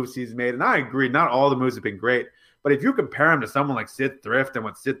of the moves he's made, and I agree, not all the moves have been great. But if you compare him to someone like Sid Thrift and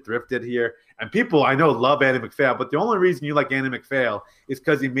what Sid Thrift did here, and people I know love Andy MacPhail, but the only reason you like Andy MacPhail is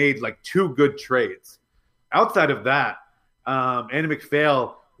because he made like 2 good trades. Outside of that, Andy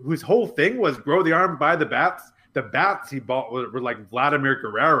MacPhail, whose whole thing was grow the arm by the bats he bought were like Vladimir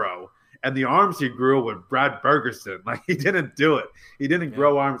Guerrero, and the arms he grew were Brad Bergerson. Like, he didn't do it. He didn't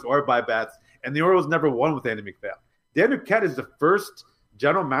grow arms or buy bats, and the Orioles never won with Andy MacPhail. Dan Duquette is the first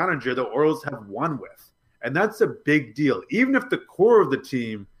general manager the Orioles have won with. And that's a big deal. Even if the core of the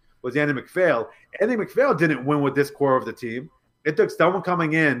team was Andy MacPhail didn't win with this core of the team. It took someone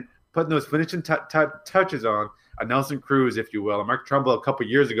coming in, putting those finishing touches on, a Nelson Cruz, if you will, a Mark Trumbull a couple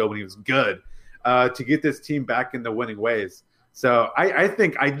years ago when he was good, to get this team back in the winning ways. So I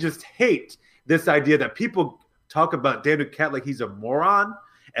think I just hate this idea that people talk about Dan Duquette like he's a moron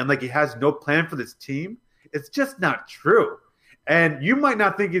and like he has no plan for this team. It's just not true. And you might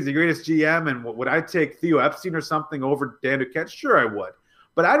not think he's the greatest GM, and would I take Theo Epstein or something over Dan Duquette? Sure, I would.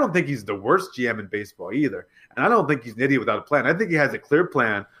 But I don't think he's the worst GM in baseball either. And I don't think he's an idiot without a plan. I think he has a clear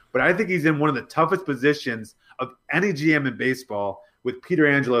plan, but I think he's in one of the toughest positions of any GM in baseball with Peter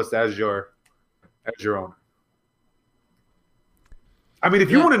Angelos as your owner. I mean, if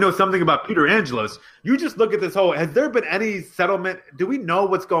you want to know something about Peter Angelos, you just look at this whole – has there been any settlement? Do we know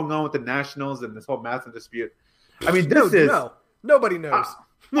what's going on with the Nationals and this whole massive dispute? I mean, No. Nobody knows.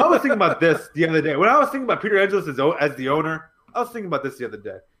 I was thinking about this the other day. When I was thinking about Peter Angelos as the owner, I was thinking about this the other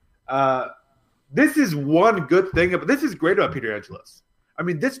day. This is one good thing. But this is great about Peter Angelos. I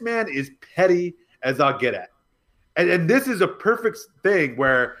mean, this man is petty as I'll get at. And this is a perfect thing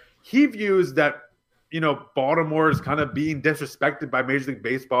where he views that, Baltimore is kind of being disrespected by Major League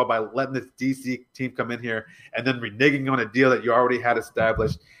Baseball by letting this DC team come in here and then reneging on a deal that you already had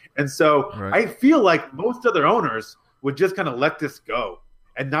established. And so I feel like most other owners would just kind of let this go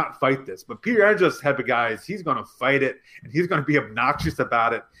and not fight this. But Peter Angelos type of guys, he's going to fight it, and he's going to be obnoxious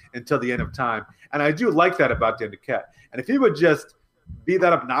about it until the end of time. And I do like that about Dan Duquette. And if he would just be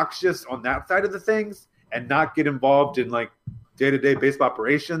that obnoxious on that side of the things and not get involved in like day-to-day baseball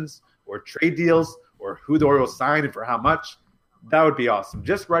operations or trade deals or who the Orioles signed and for how much, that would be awesome.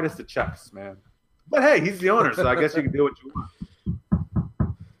 Just write us the checks, man. But hey, he's the owner, so I guess you can do what you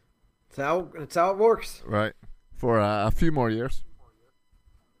want. That's how it works. Right. For a few more years.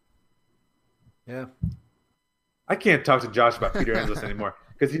 Yeah. I can't talk to Josh about Peter Angelos anymore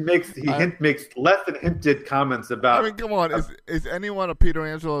because he makes less than hinted comments about. I mean, come on. Is anyone a Peter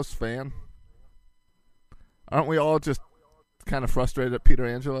Angelos fan? Aren't we all just kind of frustrated at Peter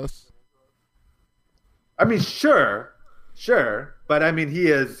Angelos? I mean, sure, but I mean,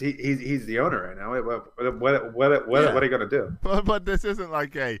 he's the owner right now. What are you gonna do? But this isn't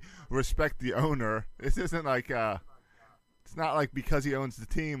like a respect the owner. This isn't like it's not like because he owns the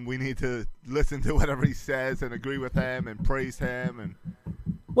team we need to listen to whatever he says and agree with him and praise him and.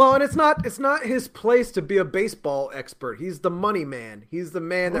 Well, and it's not his place to be a baseball expert. He's the money man. He's the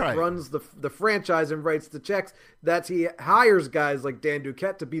man that runs the franchise and writes the checks. He hires guys like Dan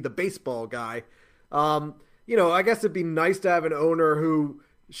Duquette to be the baseball guy. I guess it'd be nice to have an owner who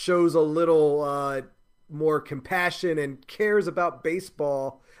shows a little more compassion and cares about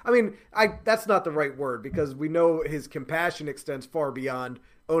baseball. I mean, that's not the right word because we know his compassion extends far beyond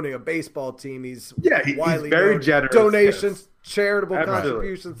owning a baseball team. He's widely very known. generous. Donations, charitable Absolutely.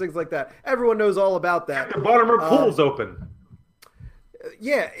 contributions, things like that. Everyone knows all about that. The Baltimore pool's open.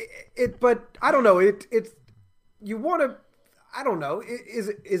 Yeah, but I don't know. It's you want to. I don't know.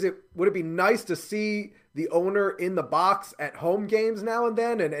 Would it be nice to see the owner in the box at home games now and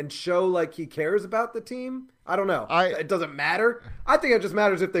then and show like he cares about the team? I don't know. It doesn't matter. I think it just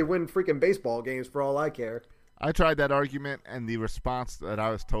matters if they win freaking baseball games for all I care. I tried that argument, and the response that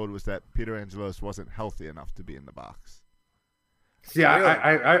I was told was that Peter Angelos wasn't healthy enough to be in the box. See, really?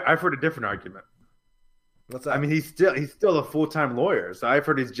 I've heard a different argument. What's that? I mean, he's still a full-time lawyer, so I've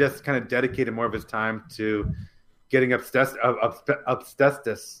heard he's just kind of dedicated more of his time to getting asbestos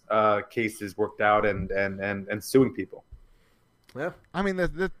cases worked out and suing people. Yeah, I mean,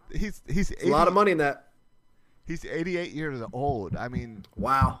 he's 80, a lot of money in that. He's 88 years old. I mean,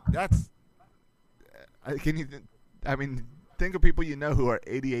 wow, that's. Can you? I mean, think of people you know who are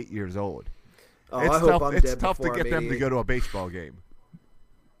 88 years old. Oh, it's I hope tough. I'm It's dead tough to before get I'm them to 88. go to a baseball game.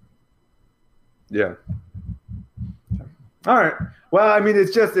 Yeah. All right. Well, I mean,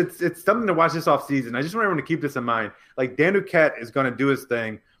 it's something to watch this offseason. I just want everyone to keep this in mind. Like, Dan Duquette is going to do his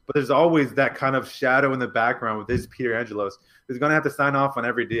thing, but there's always that kind of shadow in the background with this Peter Angelos who's going to have to sign off on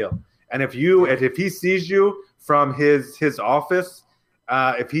every deal. And if he sees you from his office,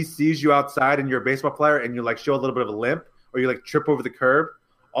 if he sees you outside and you're a baseball player and you like show a little bit of a limp or you like trip over the curb,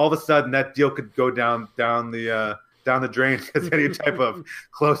 all of a sudden that deal could go down the drain because any type of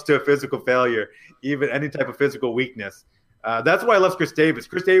close to a physical failure, even any type of physical weakness. That's why I love Chris Davis.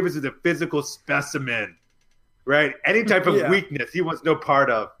 Chris Davis is a physical specimen, right? Any type of weakness he wants no part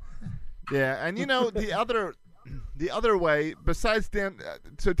of. Yeah, and the other way besides Dan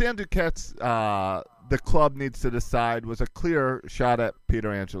Duquette's the club needs to decide was a clear shot at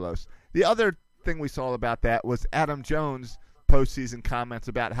Peter Angelos. The other thing we saw about that was Adam Jones' postseason comments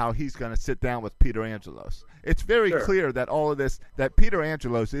about how he's going to sit down with Peter Angelos. It's very clear that all of this, that Peter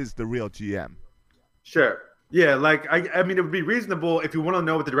Angelos is the real GM. Sure. Yeah, like, I mean, it would be reasonable if you want to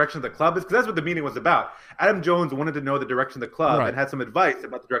know what the direction of the club is, because that's what the meeting was about. Adam Jones wanted to know the direction of the club and had some advice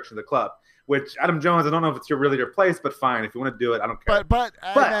about the direction of the club, which Adam Jones, I don't know if it's really your place, but fine. If you want to do it, I don't care. But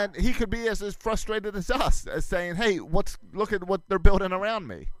and he could be as frustrated as us, as saying, hey, look at what they're building around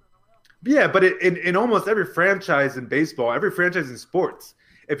me. Yeah, but in almost every franchise in baseball, every franchise in sports,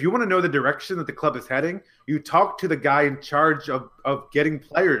 if you want to know the direction that the club is heading, you talk to the guy in charge of getting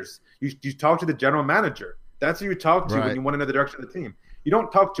players. You talk to the general manager. That's who you talk to when you want to know the direction of the team. You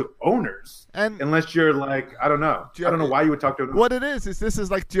don't talk to owners unless you're like, I don't know. I don't know why you would talk to them. What it is this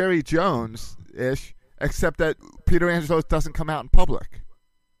is like Jerry Jones-ish, except that Peter Angelos doesn't come out in public.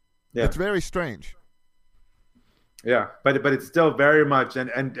 Yeah. It's very strange. Yeah, but it's still very much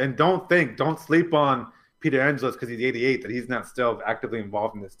and don't sleep on Peter Angelos because he's 88 that he's not still actively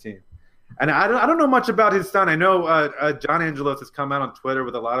involved in this team. And I don't know much about his son. I know John Angelos has come out on Twitter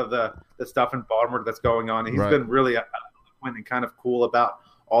with a lot of the stuff in Baltimore that's going on. He's been really eloquent and kind of cool about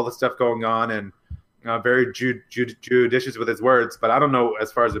all the stuff going on and very judicious with his words. But I don't know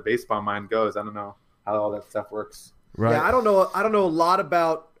as far as the baseball mind goes. I don't know how all that stuff works. Right. Yeah, I don't know a lot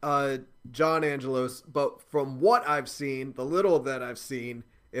about John Angelos, but from what I've seen, the little that I've seen,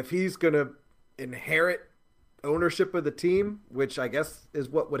 if he's going to inherit ownership of the team, which I guess is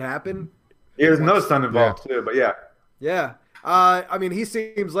what would happen. Yeah, there's no son involved too, but yeah. Yeah. I mean, he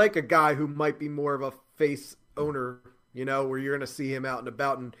seems like a guy who might be more of a face owner, where you're going to see him out and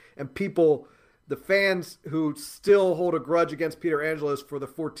about and people, the fans who still hold a grudge against Peter Angelos for the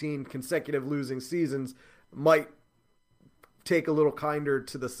 14 consecutive losing seasons might take a little kinder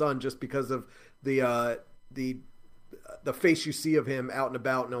to the son just because of the face you see of him out and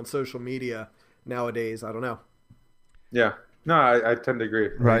about and on social media nowadays. I don't know. Yeah. No, I tend to agree.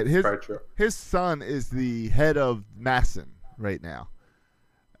 Right. His son is the head of MASN right now.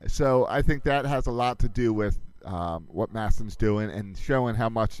 So I think that has a lot to do with what MASN's doing and showing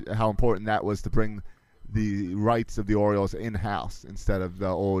how important that was to bring the rights of the Orioles in-house instead of the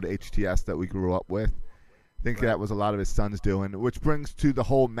old HTS that we grew up with. I think that was a lot of his son's doing, which brings to the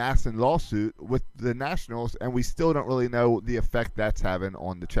whole MASN lawsuit with the Nationals, and we still don't really know the effect that's having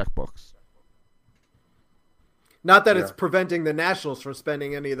on the checkbooks. Not that it's preventing the Nationals from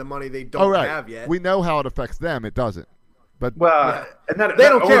spending any of the money they don't have yet. We know how it affects them. It doesn't. But and that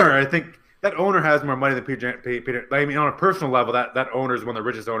don't owner, care. I think that owner has more money than Peter. I mean, on a personal level, that owner is one of the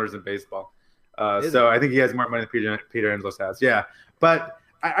richest owners in baseball. So I think he has more money than Peter Angelos has. Yeah, but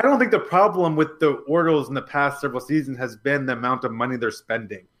I don't think the problem with the Orioles in the past several seasons has been the amount of money they're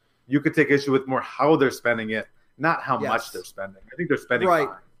spending. you could take issue with more how they're spending it, not how much they're spending. I think they're spending fine.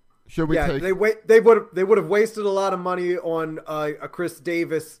 Should we take? They would have wasted a lot of money on a Chris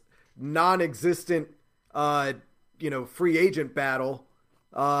Davis non-existent free agent battle,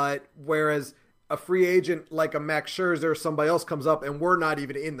 whereas a free agent like a Max Scherzer or somebody else comes up and we're not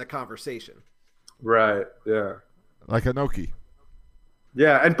even in the conversation. Right. Yeah. Like Inoki.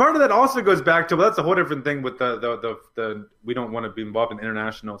 Yeah, and part of that also goes back to that's a whole different thing with the we don't want to be involved in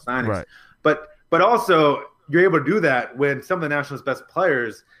international signings, right? But also you're able to do that when some of the Nationals' best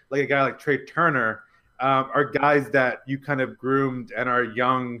players, like a guy like Trey Turner, are guys that you kind of groomed and are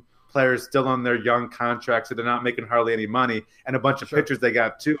young players still on their young contracts, so they're not making hardly any money, and a bunch of pitchers they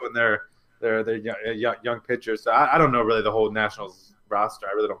got too, and they're young pitchers. So I don't know really the whole Nationals roster.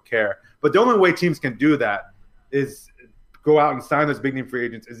 I really don't care. But the only way teams can do that is go out and sign those big name free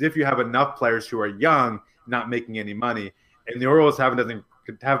agents is if you have enough players who are young, not making any money. And the Orioles haven't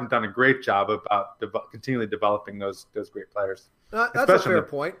done a great job about continually developing those great players. That's a fair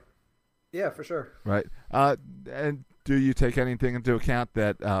point. Yeah, for sure. Right. And do you take anything into account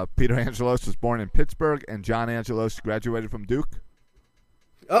that Peter Angelos was born in Pittsburgh and John Angelos graduated from Duke?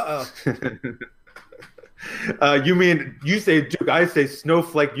 You say Duke, I say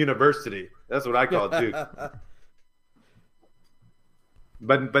Snowflake University. That's what I call Duke.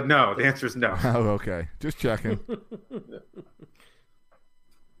 But no, the answer is no. Oh, okay. Just checking.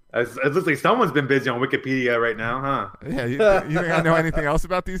 It looks like someone's been busy on Wikipedia right now, huh? Yeah, you think I know anything else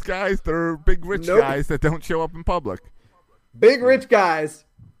about these guys? They're big rich guys that don't show up in public. Big rich guys.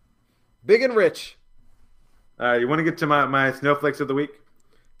 Big and rich. You want to get to my snowflakes of the week?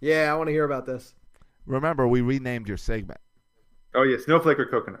 Yeah, I want to hear about this. Remember, we renamed your segment. Oh, yeah, snowflake or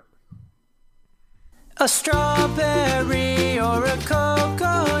coconut? A strawberry or a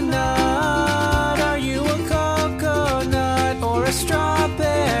coconut? Are you a coconut or a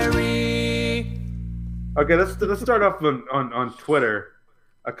strawberry? Okay, let's start off on Twitter.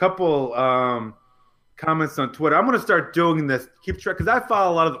 A couple comments on Twitter. I'm going to start doing this. Keep track because I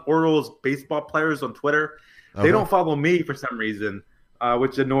follow a lot of the Orioles baseball players on Twitter. They don't follow me for some reason,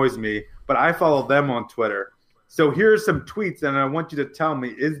 which annoys me. But I follow them on Twitter. So here's some tweets, and I want you to tell me: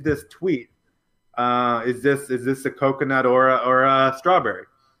 is this tweet? Is this a coconut or a strawberry?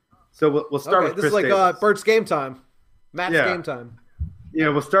 So we'll start with Chris Davis. This is like Bert's game time, Matt's game time. Yeah,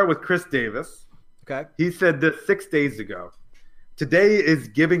 we'll start with Chris Davis. Okay. He said this 6 days ago. Today is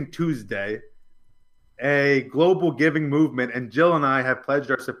Giving Tuesday, a global giving movement, and Jill and I have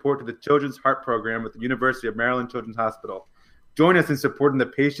pledged our support to the Children's Heart Program with the University of Maryland Children's Hospital. Join us in supporting the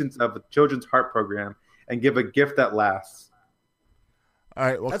patients of the Children's Heart Program and give a gift that lasts. All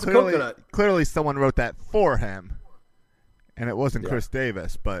right. Well, that's clearly someone wrote that for him, and it wasn't Chris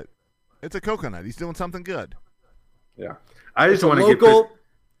Davis, but it's a coconut. He's doing something good. Yeah. I just want to local.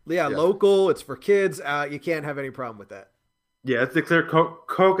 Local. It's for kids. You can't have any problem with that. Yeah, it's a clear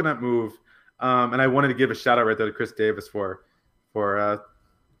coconut move, and I wanted to give a shout out right there to Chris Davis for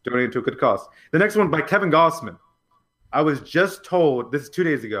donating to a good cause. The next one by Kevin Gossman. I was just told, this is 2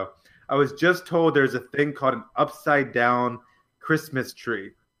 days ago, I was just told there's a thing called an upside down Christmas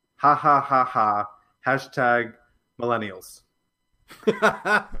tree. Ha ha ha ha. Hashtag millennials.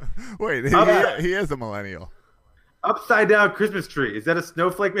 Wait, he is a millennial. Upside down Christmas tree. Is that a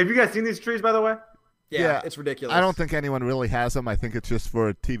snowflake? Have you guys seen these trees, by the way? Yeah, it's ridiculous. I don't think anyone really has them. I think it's just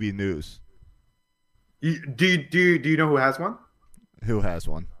for TV news. Do you know who has one? Who has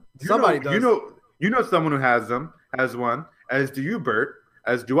one? Somebody does. You know someone who has one, as do you, Bert,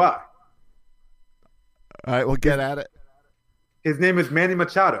 as do I. All right, well, get at it. His name is Manny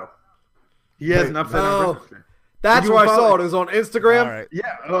Machado. He has an upside down Christmas tree. That's where I saw it. It was on Instagram. All right.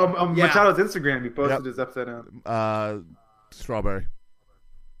 Yeah, Machado's Instagram. He posted his upside down. Strawberry.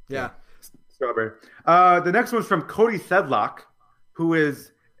 Yeah. Strawberry. The next one's from Cody Sedlock, who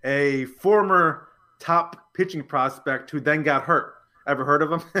is a former top pitching prospect who then got hurt. Ever heard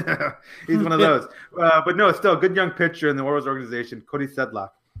of him? He's one of those. But no, still a good young pitcher in the Orioles organization, Cody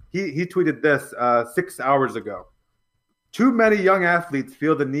Sedlock. He tweeted this 6 hours ago. Too many young athletes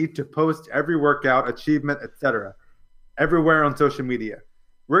feel the need to post every workout, achievement, etc. everywhere on social media.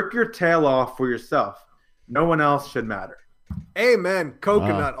 Work your tail off for yourself. No one else should matter. Amen.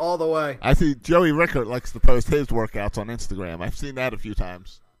 Coconut all the way. I see Joey Rickard likes to post his workouts on Instagram. I've seen that a few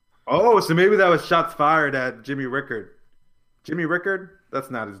times. Oh, so maybe that was shots fired at Jimmy Rickard. Jimmy Rickard? That's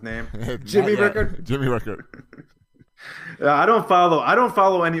not his name. Jimmy Rickard? Jimmy Rickard. I don't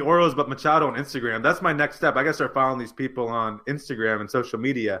follow any Orioles but Machado on Instagram. That's my next step. I gotta start following these people on Instagram and social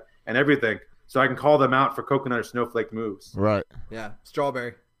media and everything, so I can call them out for coconut or snowflake moves. Right. Yeah.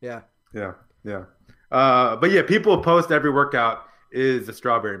 Strawberry. Yeah. Yeah. But yeah, people post every workout, is the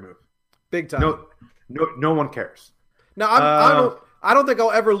strawberry move. Big time. No one cares. Now, I don't think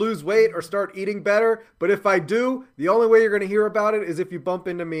I'll ever lose weight or start eating better. But if I do, the only way you're going to hear about it is if you bump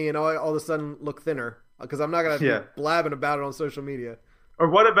into me and I all of a sudden look thinner, because I'm not going to be blabbing about it on social media. Or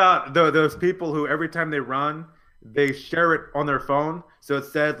what about those people who every time they run, they share it on their phone? So it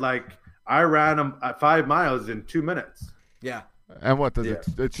said like, I ran 5 miles in 2 minutes. Yeah. And what does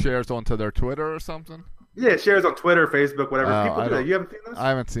it shares onto their Twitter or something? Yeah, it shares on Twitter, Facebook, whatever. People do that. You haven't seen this? I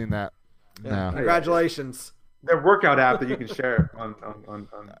haven't seen that. Yeah. No. Congratulations. Their workout app that you can share on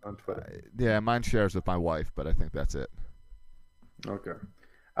Twitter. Yeah, mine shares with my wife, but I think that's it. Okay.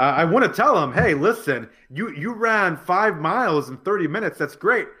 I want to tell them, hey, listen, you ran 5 miles in 30 minutes. That's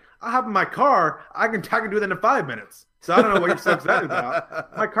great. I have in my car. I can do that in 5 minutes. So I don't know what you're so excited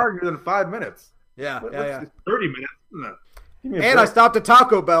about. My car can do that in 5 minits. Yeah. 30 minutes. No. And I stopped at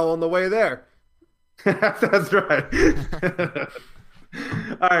Taco Bell on the way there. That's right.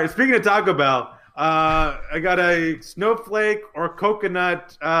 All right. Speaking of Taco Bell, I got a snowflake or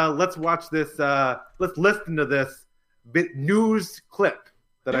coconut. Let's watch this. Let's listen to this news clip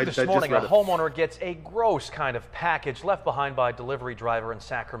that I This just morning, read. a homeowner gets a gross kind of package left behind by a delivery driver in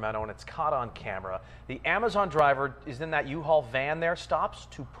Sacramento, and it's caught on camera. The Amazon driver is in that U-Haul van there, stops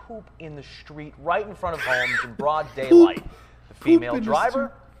to poop in the street right in front of homes in broad daylight. The female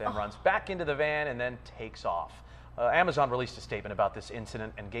driver then runs back into the van and then takes off. Amazon released a statement about this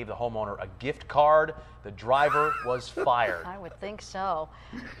incident and gave the homeowner a gift card. The driver was fired. I would think so.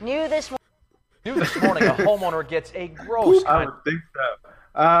 New this morning, a homeowner gets a gross I kind would think so.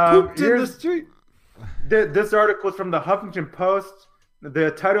 Pooped in the street. This article is from the Huffington Post.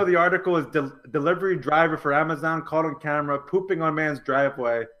 The title of the article is Delivery Driver for Amazon caught on camera pooping on man's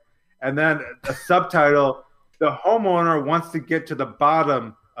driveway. And then a subtitle, the homeowner wants to get to the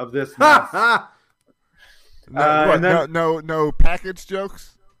bottom of this mess. No package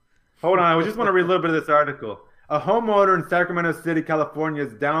jokes? Hold on, I just want to read a little bit of this article. A homeowner in Sacramento City, California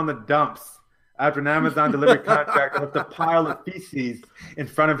is down the dumps after an Amazon delivery contractor left a pile of feces in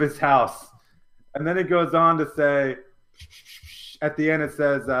front of his house. And then it goes on to say, at the end it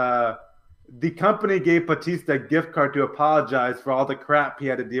says, the company gave Batista a gift card to apologize for all the crap he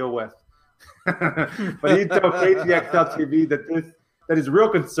had to deal with. But he told KTXL TV that his real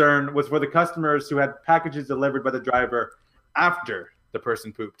concern was for the customers who had packages delivered by the driver after the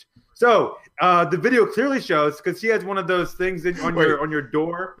person pooped. So the video clearly shows, because he has one of those things on your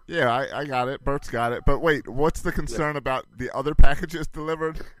door. Yeah, I got it. Bert's got it. But wait, what's the concern about the other packages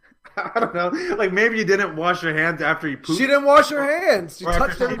delivered? I don't know. Like maybe you didn't wash your hands after you pooped. She didn't wash her hands. She Or after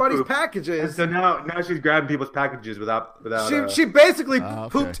touched she everybody's pooped. packages. And so now she's grabbing people's packages without. She basically okay.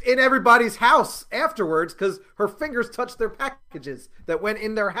 pooped in everybody's house afterwards because her fingers touched their packages that went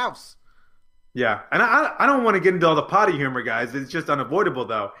in their house. Yeah, and I don't want to get into all the potty humor, guys. It's just unavoidable,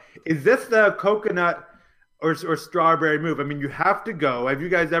 though. Is this the coconut or strawberry move? I mean, you have to go. Have you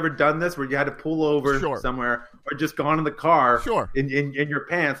guys ever done this where you had to pull over somewhere or just gone in the car in your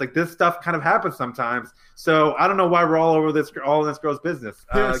pants? Like this stuff kind of happens sometimes. So I don't know why we're all over this girl's business.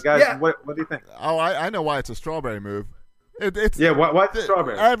 Guys, what do you think? Oh, I know why it's a strawberry move. Why it's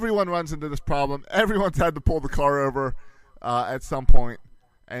strawberry? Everyone runs into this problem. Everyone's had to pull the car over at some point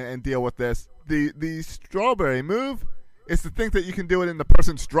and deal with this. The strawberry move is to think that you can do it in the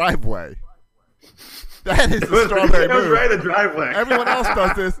person's driveway. That is the strawberry move. Right in the driveway. Everyone else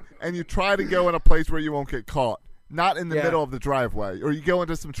does this, and you try to go in a place where you won't get caught. Not in the middle of the driveway. Or you go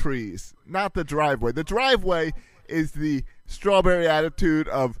into some trees. Not the driveway. The driveway is the strawberry attitude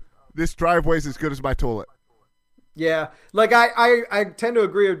of, this driveway is as good as my toilet. Yeah. Like, I tend to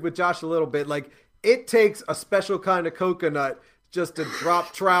agree with Josh a little bit. Like, it takes a special kind of coconut just to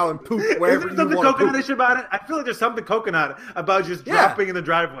drop trowel and poop wherever you want to poop. Coconut-ish about it? I feel like there's something coconut about just dropping in the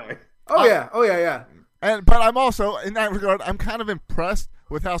driveway. Oh yeah. But I'm also, in that regard, I'm kind of impressed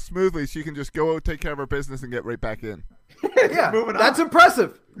with how smoothly she can just go take care of her business and get right back in. Yeah, that's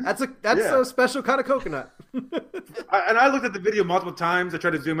impressive. That's a special kind of coconut. And I looked at the video multiple times. I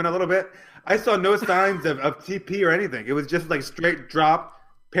tried to zoom in a little bit. I saw no signs of TP or anything. It was just like straight drop,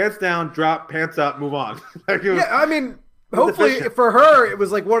 pants down, drop, pants up, move on. I mean, hopefully for her, it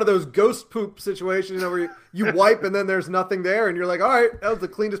was like one of those ghost poop situations, where you wipe and then there's nothing there, and you're like, all right, that was the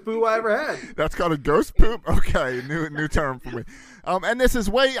cleanest poo I ever had. That's called a ghost poop? Okay, new term for me. And this is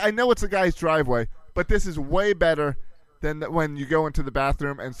I know it's a guy's driveway, but this is way better than when you go into the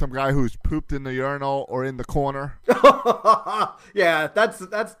bathroom and some guy who's pooped in the urinal or in the corner. Yeah,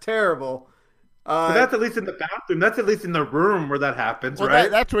 that's terrible. So that's at least in the bathroom. That's at least in the room where that happens, well,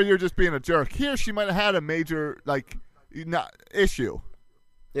 right? That's where you're just being a jerk. Here, she might have had a major issue.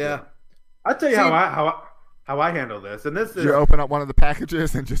 Yeah. I'll tell you how how I handle this, and this is You open up one of the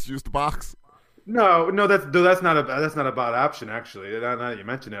packages and just use the box. no, that's not a bad option actually. Now that you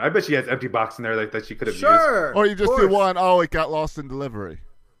mention it, I bet she has empty box in there that she could have used. Sure. Or you just of do course. one, oh, it got lost in delivery.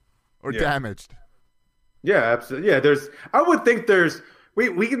 Or Yeah. damaged. Yeah, absolutely. Yeah, I would think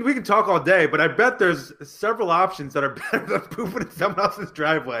we can talk all day, but I bet there's several options that are better than pooping in someone else's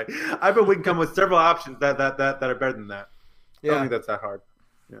driveway. I bet we can come with several options that are better than that. I don't Yeah. think that's that hard.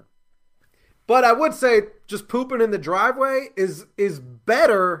 But I would say just pooping in the driveway is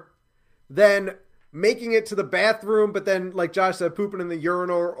better than making it to the bathroom, but then, like Josh said, pooping in the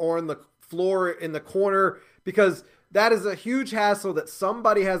urinal or on the floor in the corner, because that is a huge hassle that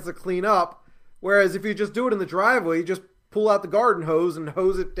somebody has to clean up. Whereas if you just do it in the driveway, you just pull out the garden hose and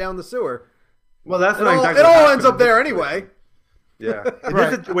hose it down the sewer. Well, that's It not all, exactly it what all happened ends up in this there situation. anyway. Yeah. In Right.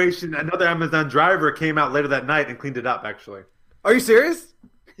 this situation, another Amazon driver came out later that night and cleaned it up, actually. Are you serious?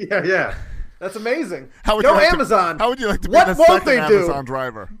 Yeah. That's amazing. How would No you like Amazon. how would you like to be What the won't second they Amazon do?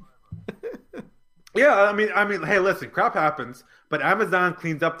 driver? Yeah, I mean, hey, listen, crap happens, but Amazon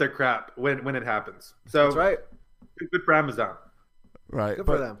cleans up their crap when it happens. So That's right. good for Amazon. Right. Good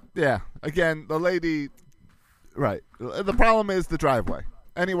for them. Yeah. Again, the lady. Right. The problem is the driveway.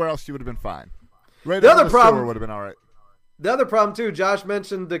 Anywhere else, she would have been fine. Right. The in other problem- sewer would have been all right. The other problem too, Josh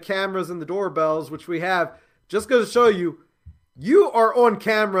mentioned the cameras and the doorbells, which we have. Just goes to show you, you are on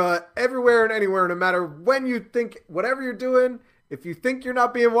camera everywhere and anywhere, no matter when you think, whatever you're doing. If you think you're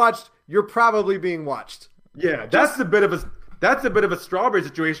not being watched, you're probably being watched. Yeah, that's a bit of a strawberry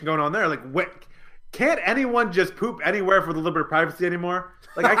situation going on there. Like, what? Can't anyone just poop anywhere for the little bit of privacy anymore?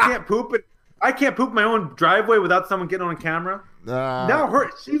 Like, I can't poop it. I can't poop my own driveway without someone getting on camera. Now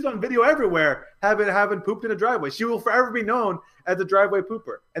she's on video everywhere, having pooped in a driveway. She will forever be known as a driveway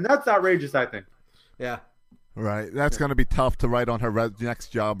pooper, and that's outrageous, I think. Yeah. Right. That's going to be tough to write on her next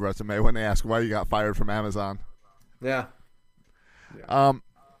job resume when they ask why you got fired from Amazon. Yeah.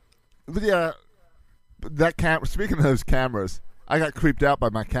 But yeah, that Speaking of those cameras, I got creeped out by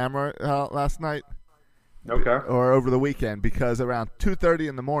my camera last night. Okay. Or over the weekend, because around 2:30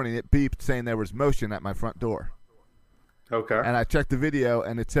 in the morning it beeped saying there was motion at my front door. Okay. And I checked the video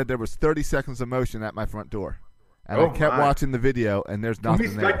and it said there was 30 seconds of motion at my front door. And Oh, I kept my. watching the video and there's Can we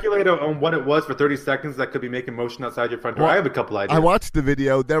nothing there. speculate on what it was for 30 seconds that could be making motion outside your front door? Well, I have a couple ideas. I watched the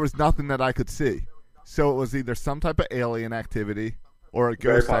video. There was nothing that I could see. So it was either some type of alien activity or a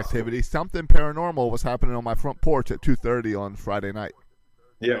Very ghost possible. activity. Something paranormal was happening on my front porch at 2:30 on Friday night.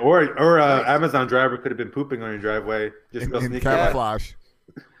 Yeah, or Amazon driver could have been pooping on your driveway just to go In sneak by. camouflage.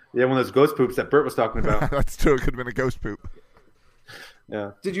 Yeah, one of those ghost poops that Bert was talking about. That's true. It could have been a ghost poop.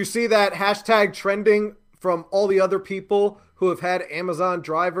 Yeah. Did you see that hashtag trending from all the other people who have had Amazon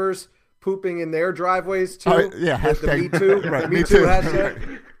drivers pooping in their driveways too? Oh, yeah, The hashtag- Me Too. Right, the Me Me Too. Too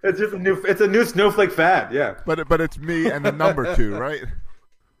hashtag. It's just a new snowflake fad. Yeah. But it's me and the number 2, right?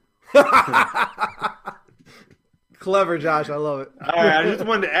 Clever, Josh. I love it. All right. I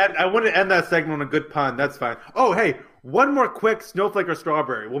wanted to end that segment on a good pun. That's fine. Oh, hey, one more quick snowflake or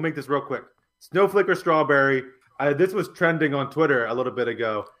strawberry. We'll make this real quick. Snowflake or strawberry. This was trending on Twitter a little bit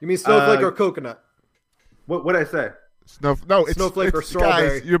ago. You mean snowflake or coconut? What did I say? No, it's Snowflake or it's,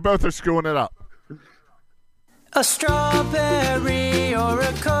 strawberry. Guys, you both are screwing it up. A strawberry or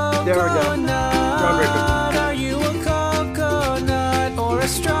a coconut? There we go. Strawberry coconut. Are you a coconut or a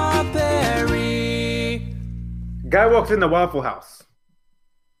strawberry? Guy walks in the Waffle House.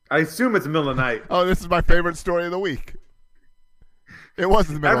 I assume it's the middle of the night. Oh, this is my favorite story of the week. It was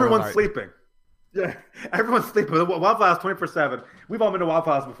in the middle Everyone's of the night. sleeping. Yeah, everyone's sleeping. The Waffle House 24/7. We've all been to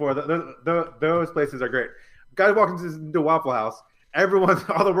Waffle House before. Those places are great. Guy walks into Waffle House.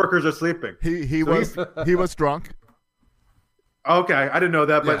 All the workers are sleeping. He So was drunk. Okay, I didn't know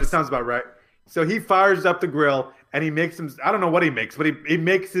that, but Yes. it sounds about right. So he fires up the grill and he makes him. I don't know what he makes, but he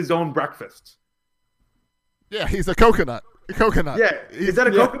makes his own breakfast. Yeah, he's a coconut. A coconut. Yeah, is that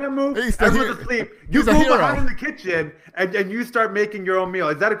a coconut move? He's the Everyone's hero. asleep. You He's a go hero. behind in the kitchen and you start making your own meal.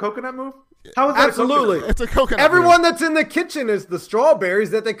 Is that a coconut move? How is that Absolutely. A coconut It's a coconut. Everyone that's in the kitchen is the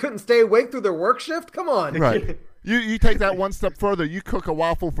strawberries that they couldn't stay awake through their work shift. Come on. Right. You take that one step further. You cook a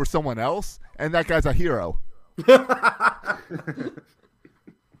waffle for someone else, and that guy's a hero. move?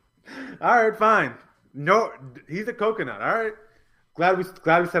 All right, fine. No, he's a coconut. All right. Glad we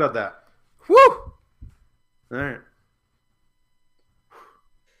settled that. Woo! All right.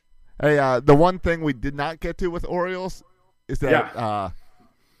 Hey, the one thing we did not get to with Orioles is that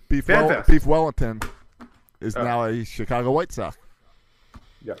Beef FanFest. Wellington is now a Chicago White Sox.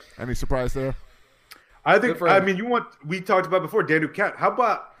 Yeah. Any surprise there? I Good think. for I him. mean, we talked about before Dan Duquette. How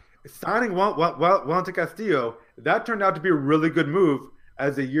about signing Wellington Castillo? That turned out to be a really good move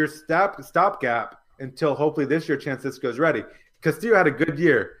as a year stopgap until hopefully this year, Francisco's ready. Castillo had a good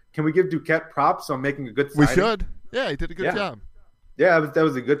year. Can we give Duquette props on making a good signing? We should. Yeah, he did a good job. Yeah, that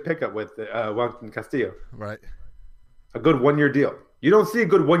was a good pickup with Wellington Castillo. Right. A good 1-year deal. You don't see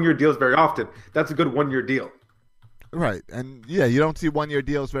good 1-year deals very often. That's a good 1-year deal. Right. And, yeah, you don't see 1-year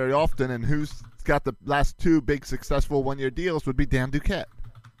deals very often, and who's got the last 2 big successful 1-year deals would be Dan Duquette.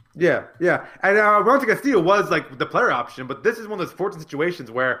 Yeah. And Wellington Castillo was like the player option, but this is one of those fortunate situations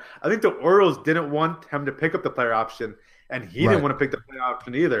where I think the Orioles didn't want him to pick up the player option, and he didn't want to pick the player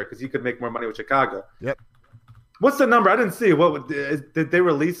option either because he could make more money with Chicago. Yep. What's the number? I didn't see. Did they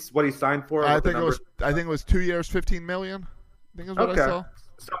release what he signed for? I think it was 2 years, $15 million. I think is what I saw.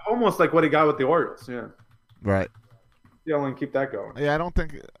 So almost like what he got with the Orioles. Yeah. Right. Yeah, I'll keep that going. Yeah, I don't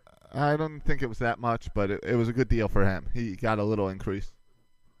think it was that much, but it was a good deal for him. He got a little increase.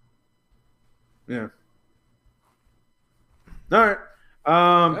 Yeah. All right.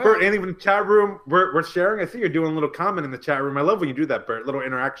 Bert, anything in the chat room we're sharing? I see you're doing a little comment in the chat room. I love when you do that, Bert. Little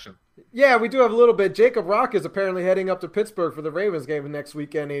interaction. Yeah, we do have a little bit. Jacob Rock is apparently heading up to Pittsburgh for the Ravens game next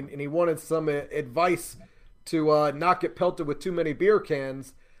weekend, and he wanted some advice to not get pelted with too many beer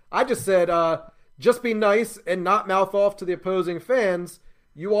cans. I just said, just be nice and not mouth off to the opposing fans.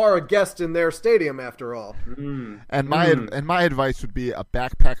 You are a guest in their stadium, after all. And my advice would be a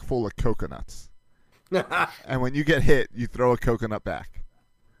backpack full of coconuts. And when you get hit, you throw a coconut back.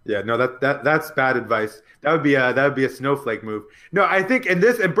 Yeah, no, that's bad advice. That would be a snowflake move. No, I think and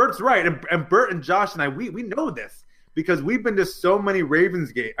Bert's right, and Bert and Josh and I we know this because we've been to so many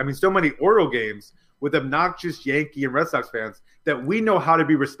so many Oriole games with obnoxious Yankee and Red Sox fans that we know how to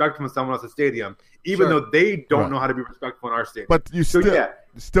be respectful in someone else's stadium, even though they don't know how to be respectful in our stadium. But you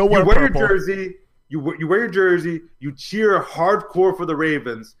still wear your jersey. You wear your jersey. You cheer hardcore for the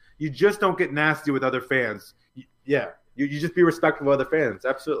Ravens. You just don't get nasty with other fans. You just be respectful of other fans.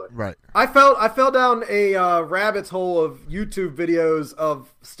 Absolutely. Right. I fell down a rabbit's hole of YouTube videos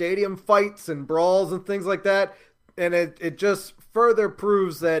of stadium fights and brawls and things like that, and it just further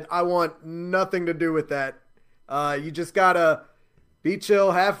proves that I want nothing to do with that. You just gotta be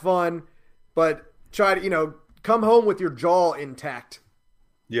chill, have fun, but try to come home with your jaw intact.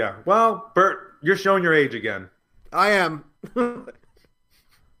 Yeah. Well, Bert, you're showing your age again. I am. I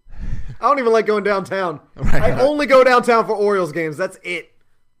don't even like going downtown. Right. I only go downtown for Orioles games. That's it.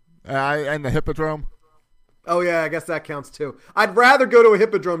 And the Hippodrome. Oh, yeah, I guess that counts too. I'd rather go to a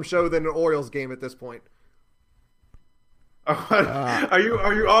Hippodrome show than an Orioles game at this point. Are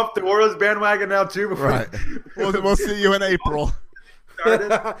you off the Orioles bandwagon now too? Right. We'll see you in April.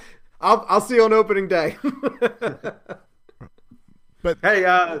 I'll see you on opening day. But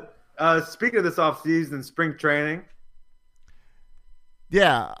hey, speaking of this offseason, spring training.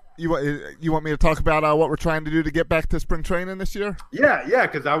 Yeah, you want me to talk about what we're trying to do to get back to spring training this year? Yeah,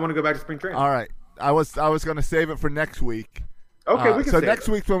 because I want to go back to spring training. All right, I was going to save it for next week. Okay, we can. So next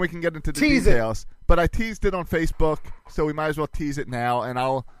week's when we can get into the details. But I teased it on Facebook, so we might as well tease it now, and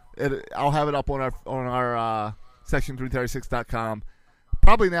I'll have it up on our section336.com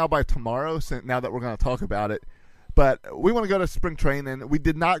probably now by tomorrow. Now that we're going to talk about it, but we want to go to spring training. We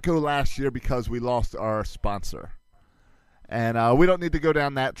did not go last year because we lost our sponsor. And we don't need to go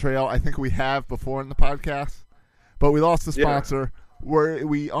down that trail. I think we have before in the podcast, but we lost the sponsor. Yeah.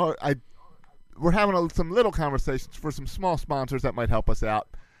 We're having some little conversations for some small sponsors that might help us out,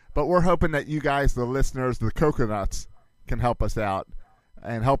 but we're hoping that you guys, the listeners, the coconuts, can help us out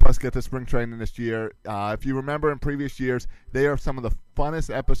and help us get to spring training this year. If you remember in previous years, they are some of the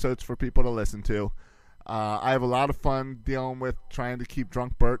funnest episodes for people to listen to. I have a lot of fun dealing with trying to keep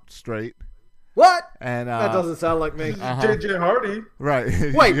drunk Bert straight. What? And that doesn't sound like me. JJ Hardy. Right.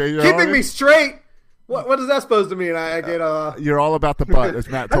 Wait, keeping me straight? What is that supposed to mean? I get You're all about the butt, as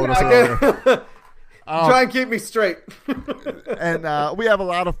Matt told us earlier. Try and keep me straight. And we have a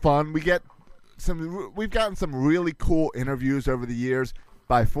lot of fun. We've gotten some really cool interviews over the years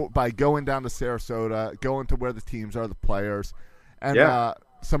by going down to Sarasota, going to where the teams are, the players, and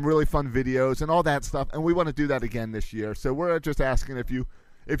some really fun videos and all that stuff. And we want to do that again this year. So we're just asking if you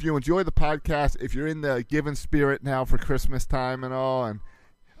enjoy the podcast, if you're in the giving spirit now for Christmas time and all, and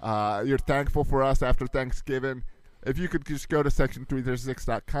you're thankful for us after Thanksgiving, if you could just go to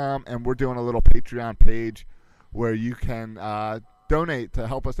section336.com, and we're doing a little Patreon page where you can donate to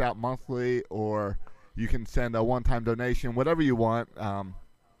help us out monthly, or you can send a one-time donation, whatever you want.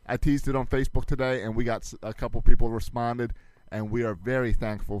 I teased it on Facebook today, and we got a couple people responded, and we are very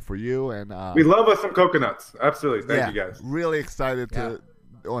thankful for you. And we love us some coconuts. Absolutely. Thank you, guys. Really excited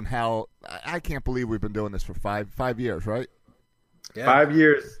on how I can't believe we've been doing this for five years, right? Yeah. 5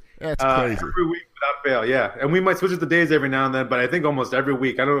 years. That's crazy. Every week Without fail, yeah. And we might switch the days every now and then, but I think almost every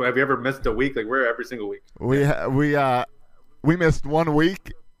week. I don't know. Have you ever missed a week? Like we're every single week. We missed 1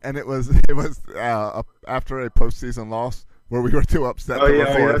 week, and it was after a postseason loss where we were too upset. Oh to yeah,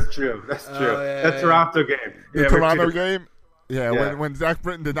 record. that's true. That's true. yeah, that yeah. Toronto game. The Yeah, Toronto we're- game. Yeah, Yeah. when Zach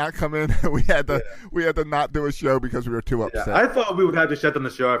Britton did not come in, we had to not do a show because we were too upset. Yeah, I thought we would have to shut down the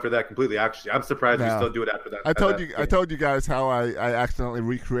show after that completely. Actually, I'm surprised we No. still do it after that. I told you guys how I accidentally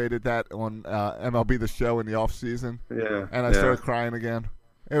recreated that on MLB The Show in the off season, Yeah, and I yeah. started crying again.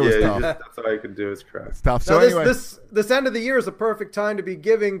 It was Yeah, tough. that's all you can do is cry. It's tough. Now, So anyway, this end of the year is a perfect time to be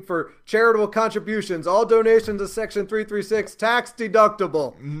giving for charitable contributions. All donations to Section 336 tax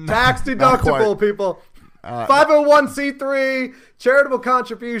deductible. Tax not deductible, quite. people. 501c3 charitable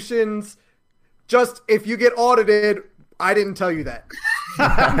contributions. Just if you get audited, I didn't tell you that.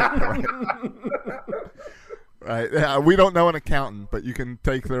 right? Yeah, we don't know an accountant, but you can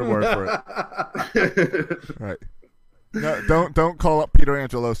take their word for it. Right? No, don't call up Peter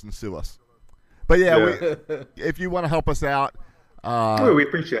Angelos and sue us. But yeah, if you want to help us out, We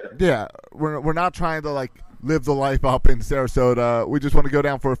appreciate it. yeah, we're not trying to like live the life up in Sarasota. We just want to go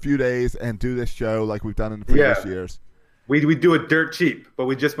down for a few days and do this show like we've done in the previous years. We do it dirt cheap, but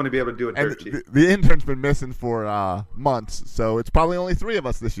we just want to be able to do it And dirt cheap. the intern's been missing for months, so it's probably only 3 of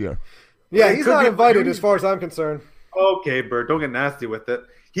us this year. Yeah, It he's could not be- invited as far as I'm concerned. Okay, Bert, don't get nasty with it.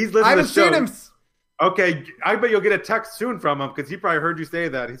 He's listening I haven't to the show. seen him. Okay, I bet you'll get a text soon from him because he probably heard you say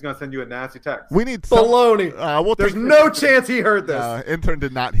that. He's going to send you a nasty text. We need some. Baloney. There's There's no chance he heard this. Intern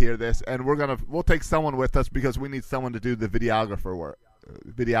did not hear this, and we'll take someone with us because we need someone to do the videography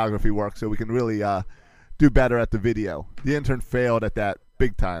work, so we can really do better at the video. The intern failed at that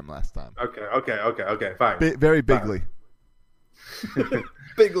big time last time. Okay, fine. Very bigly.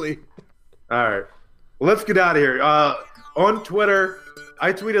 Bigly. All right. Well, let's get out of here. On Twitter,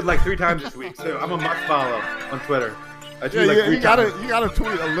 I tweeted like 3 times this week, so I'm a must follow on Twitter. I tweeted like 3 you times. gotta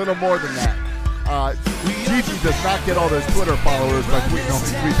tweet a little more than that. Gigi does not get all those Twitter followers by tweeting only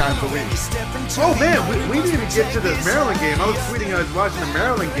 3 times a week. Oh man, we need to get to the Maryland game. I was tweeting. I was watching the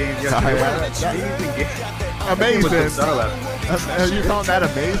Maryland game yesterday. Yeah. Wow, that's an amazing game. Amazing. Starlet. Are you calling that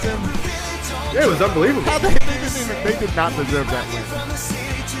amazing? Yeah, it was unbelievable. How they did not deserve that win.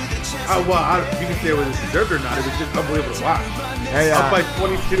 You can say it was deserved or not. It was just unbelievable to watch. Hey, Up by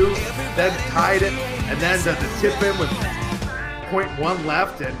 22, then tied it, and then the tip in with 0.1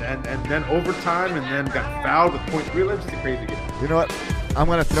 left, and then overtime, and then got fouled with 0.3 left. Just a crazy game. You know what? I'm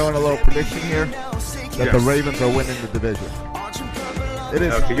going to throw in a little prediction here that the Ravens are winning the division. It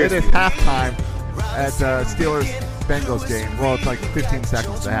is Okay, it is halftime at Steelers-Bengals game. Well, it's like 15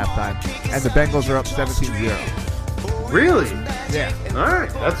 seconds to halftime, and the Bengals are up 17-0. Really? Yeah. All right,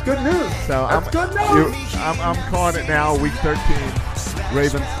 that's good news. So that's good news. I'm calling it now. Week 13,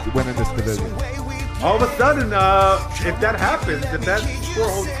 Ravens winning this division. All of a sudden, if that happens, if that score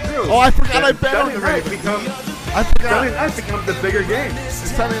holds true, Oh, I forgot I then bet on Sunday the night Ravens. Sunday night becomes the bigger game.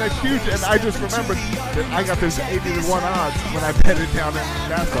 It's something that's huge, and I just remembered that I got those 80-1 odds when I bet it down in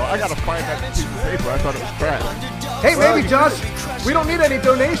Nassau. I got to find that piece of paper. I thought it was trash. Hey, maybe, Josh, we don't need any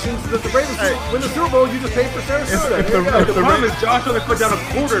donations that the Ravens win the Super Bowl. You just pay for Sarasota. The problem is Josh only put down a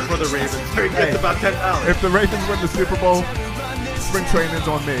quarter for the Ravens, so he gets about $10. If the Ravens win the Super Bowl, spring training's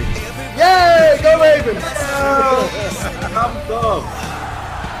on me. Yay! Go Ravens! Thumbs up.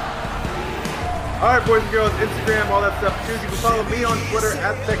 All right, boys and girls, Instagram, all that stuff too. You can follow me on Twitter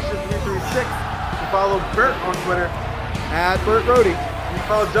at Section336. You can follow Bert on Twitter. At Bert Rohde. You can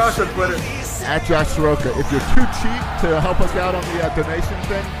follow Josh on Twitter. At Josh Soroka. If you're too cheap to help us out on the donation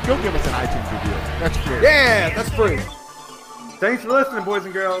thing, go give us an iTunes review. That's free. Yeah, that's free. Thanks for listening, boys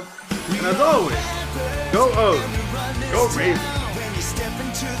and girls. And as always, go O's, go Ravens. When you step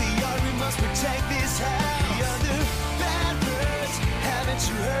into the yard, we must protect the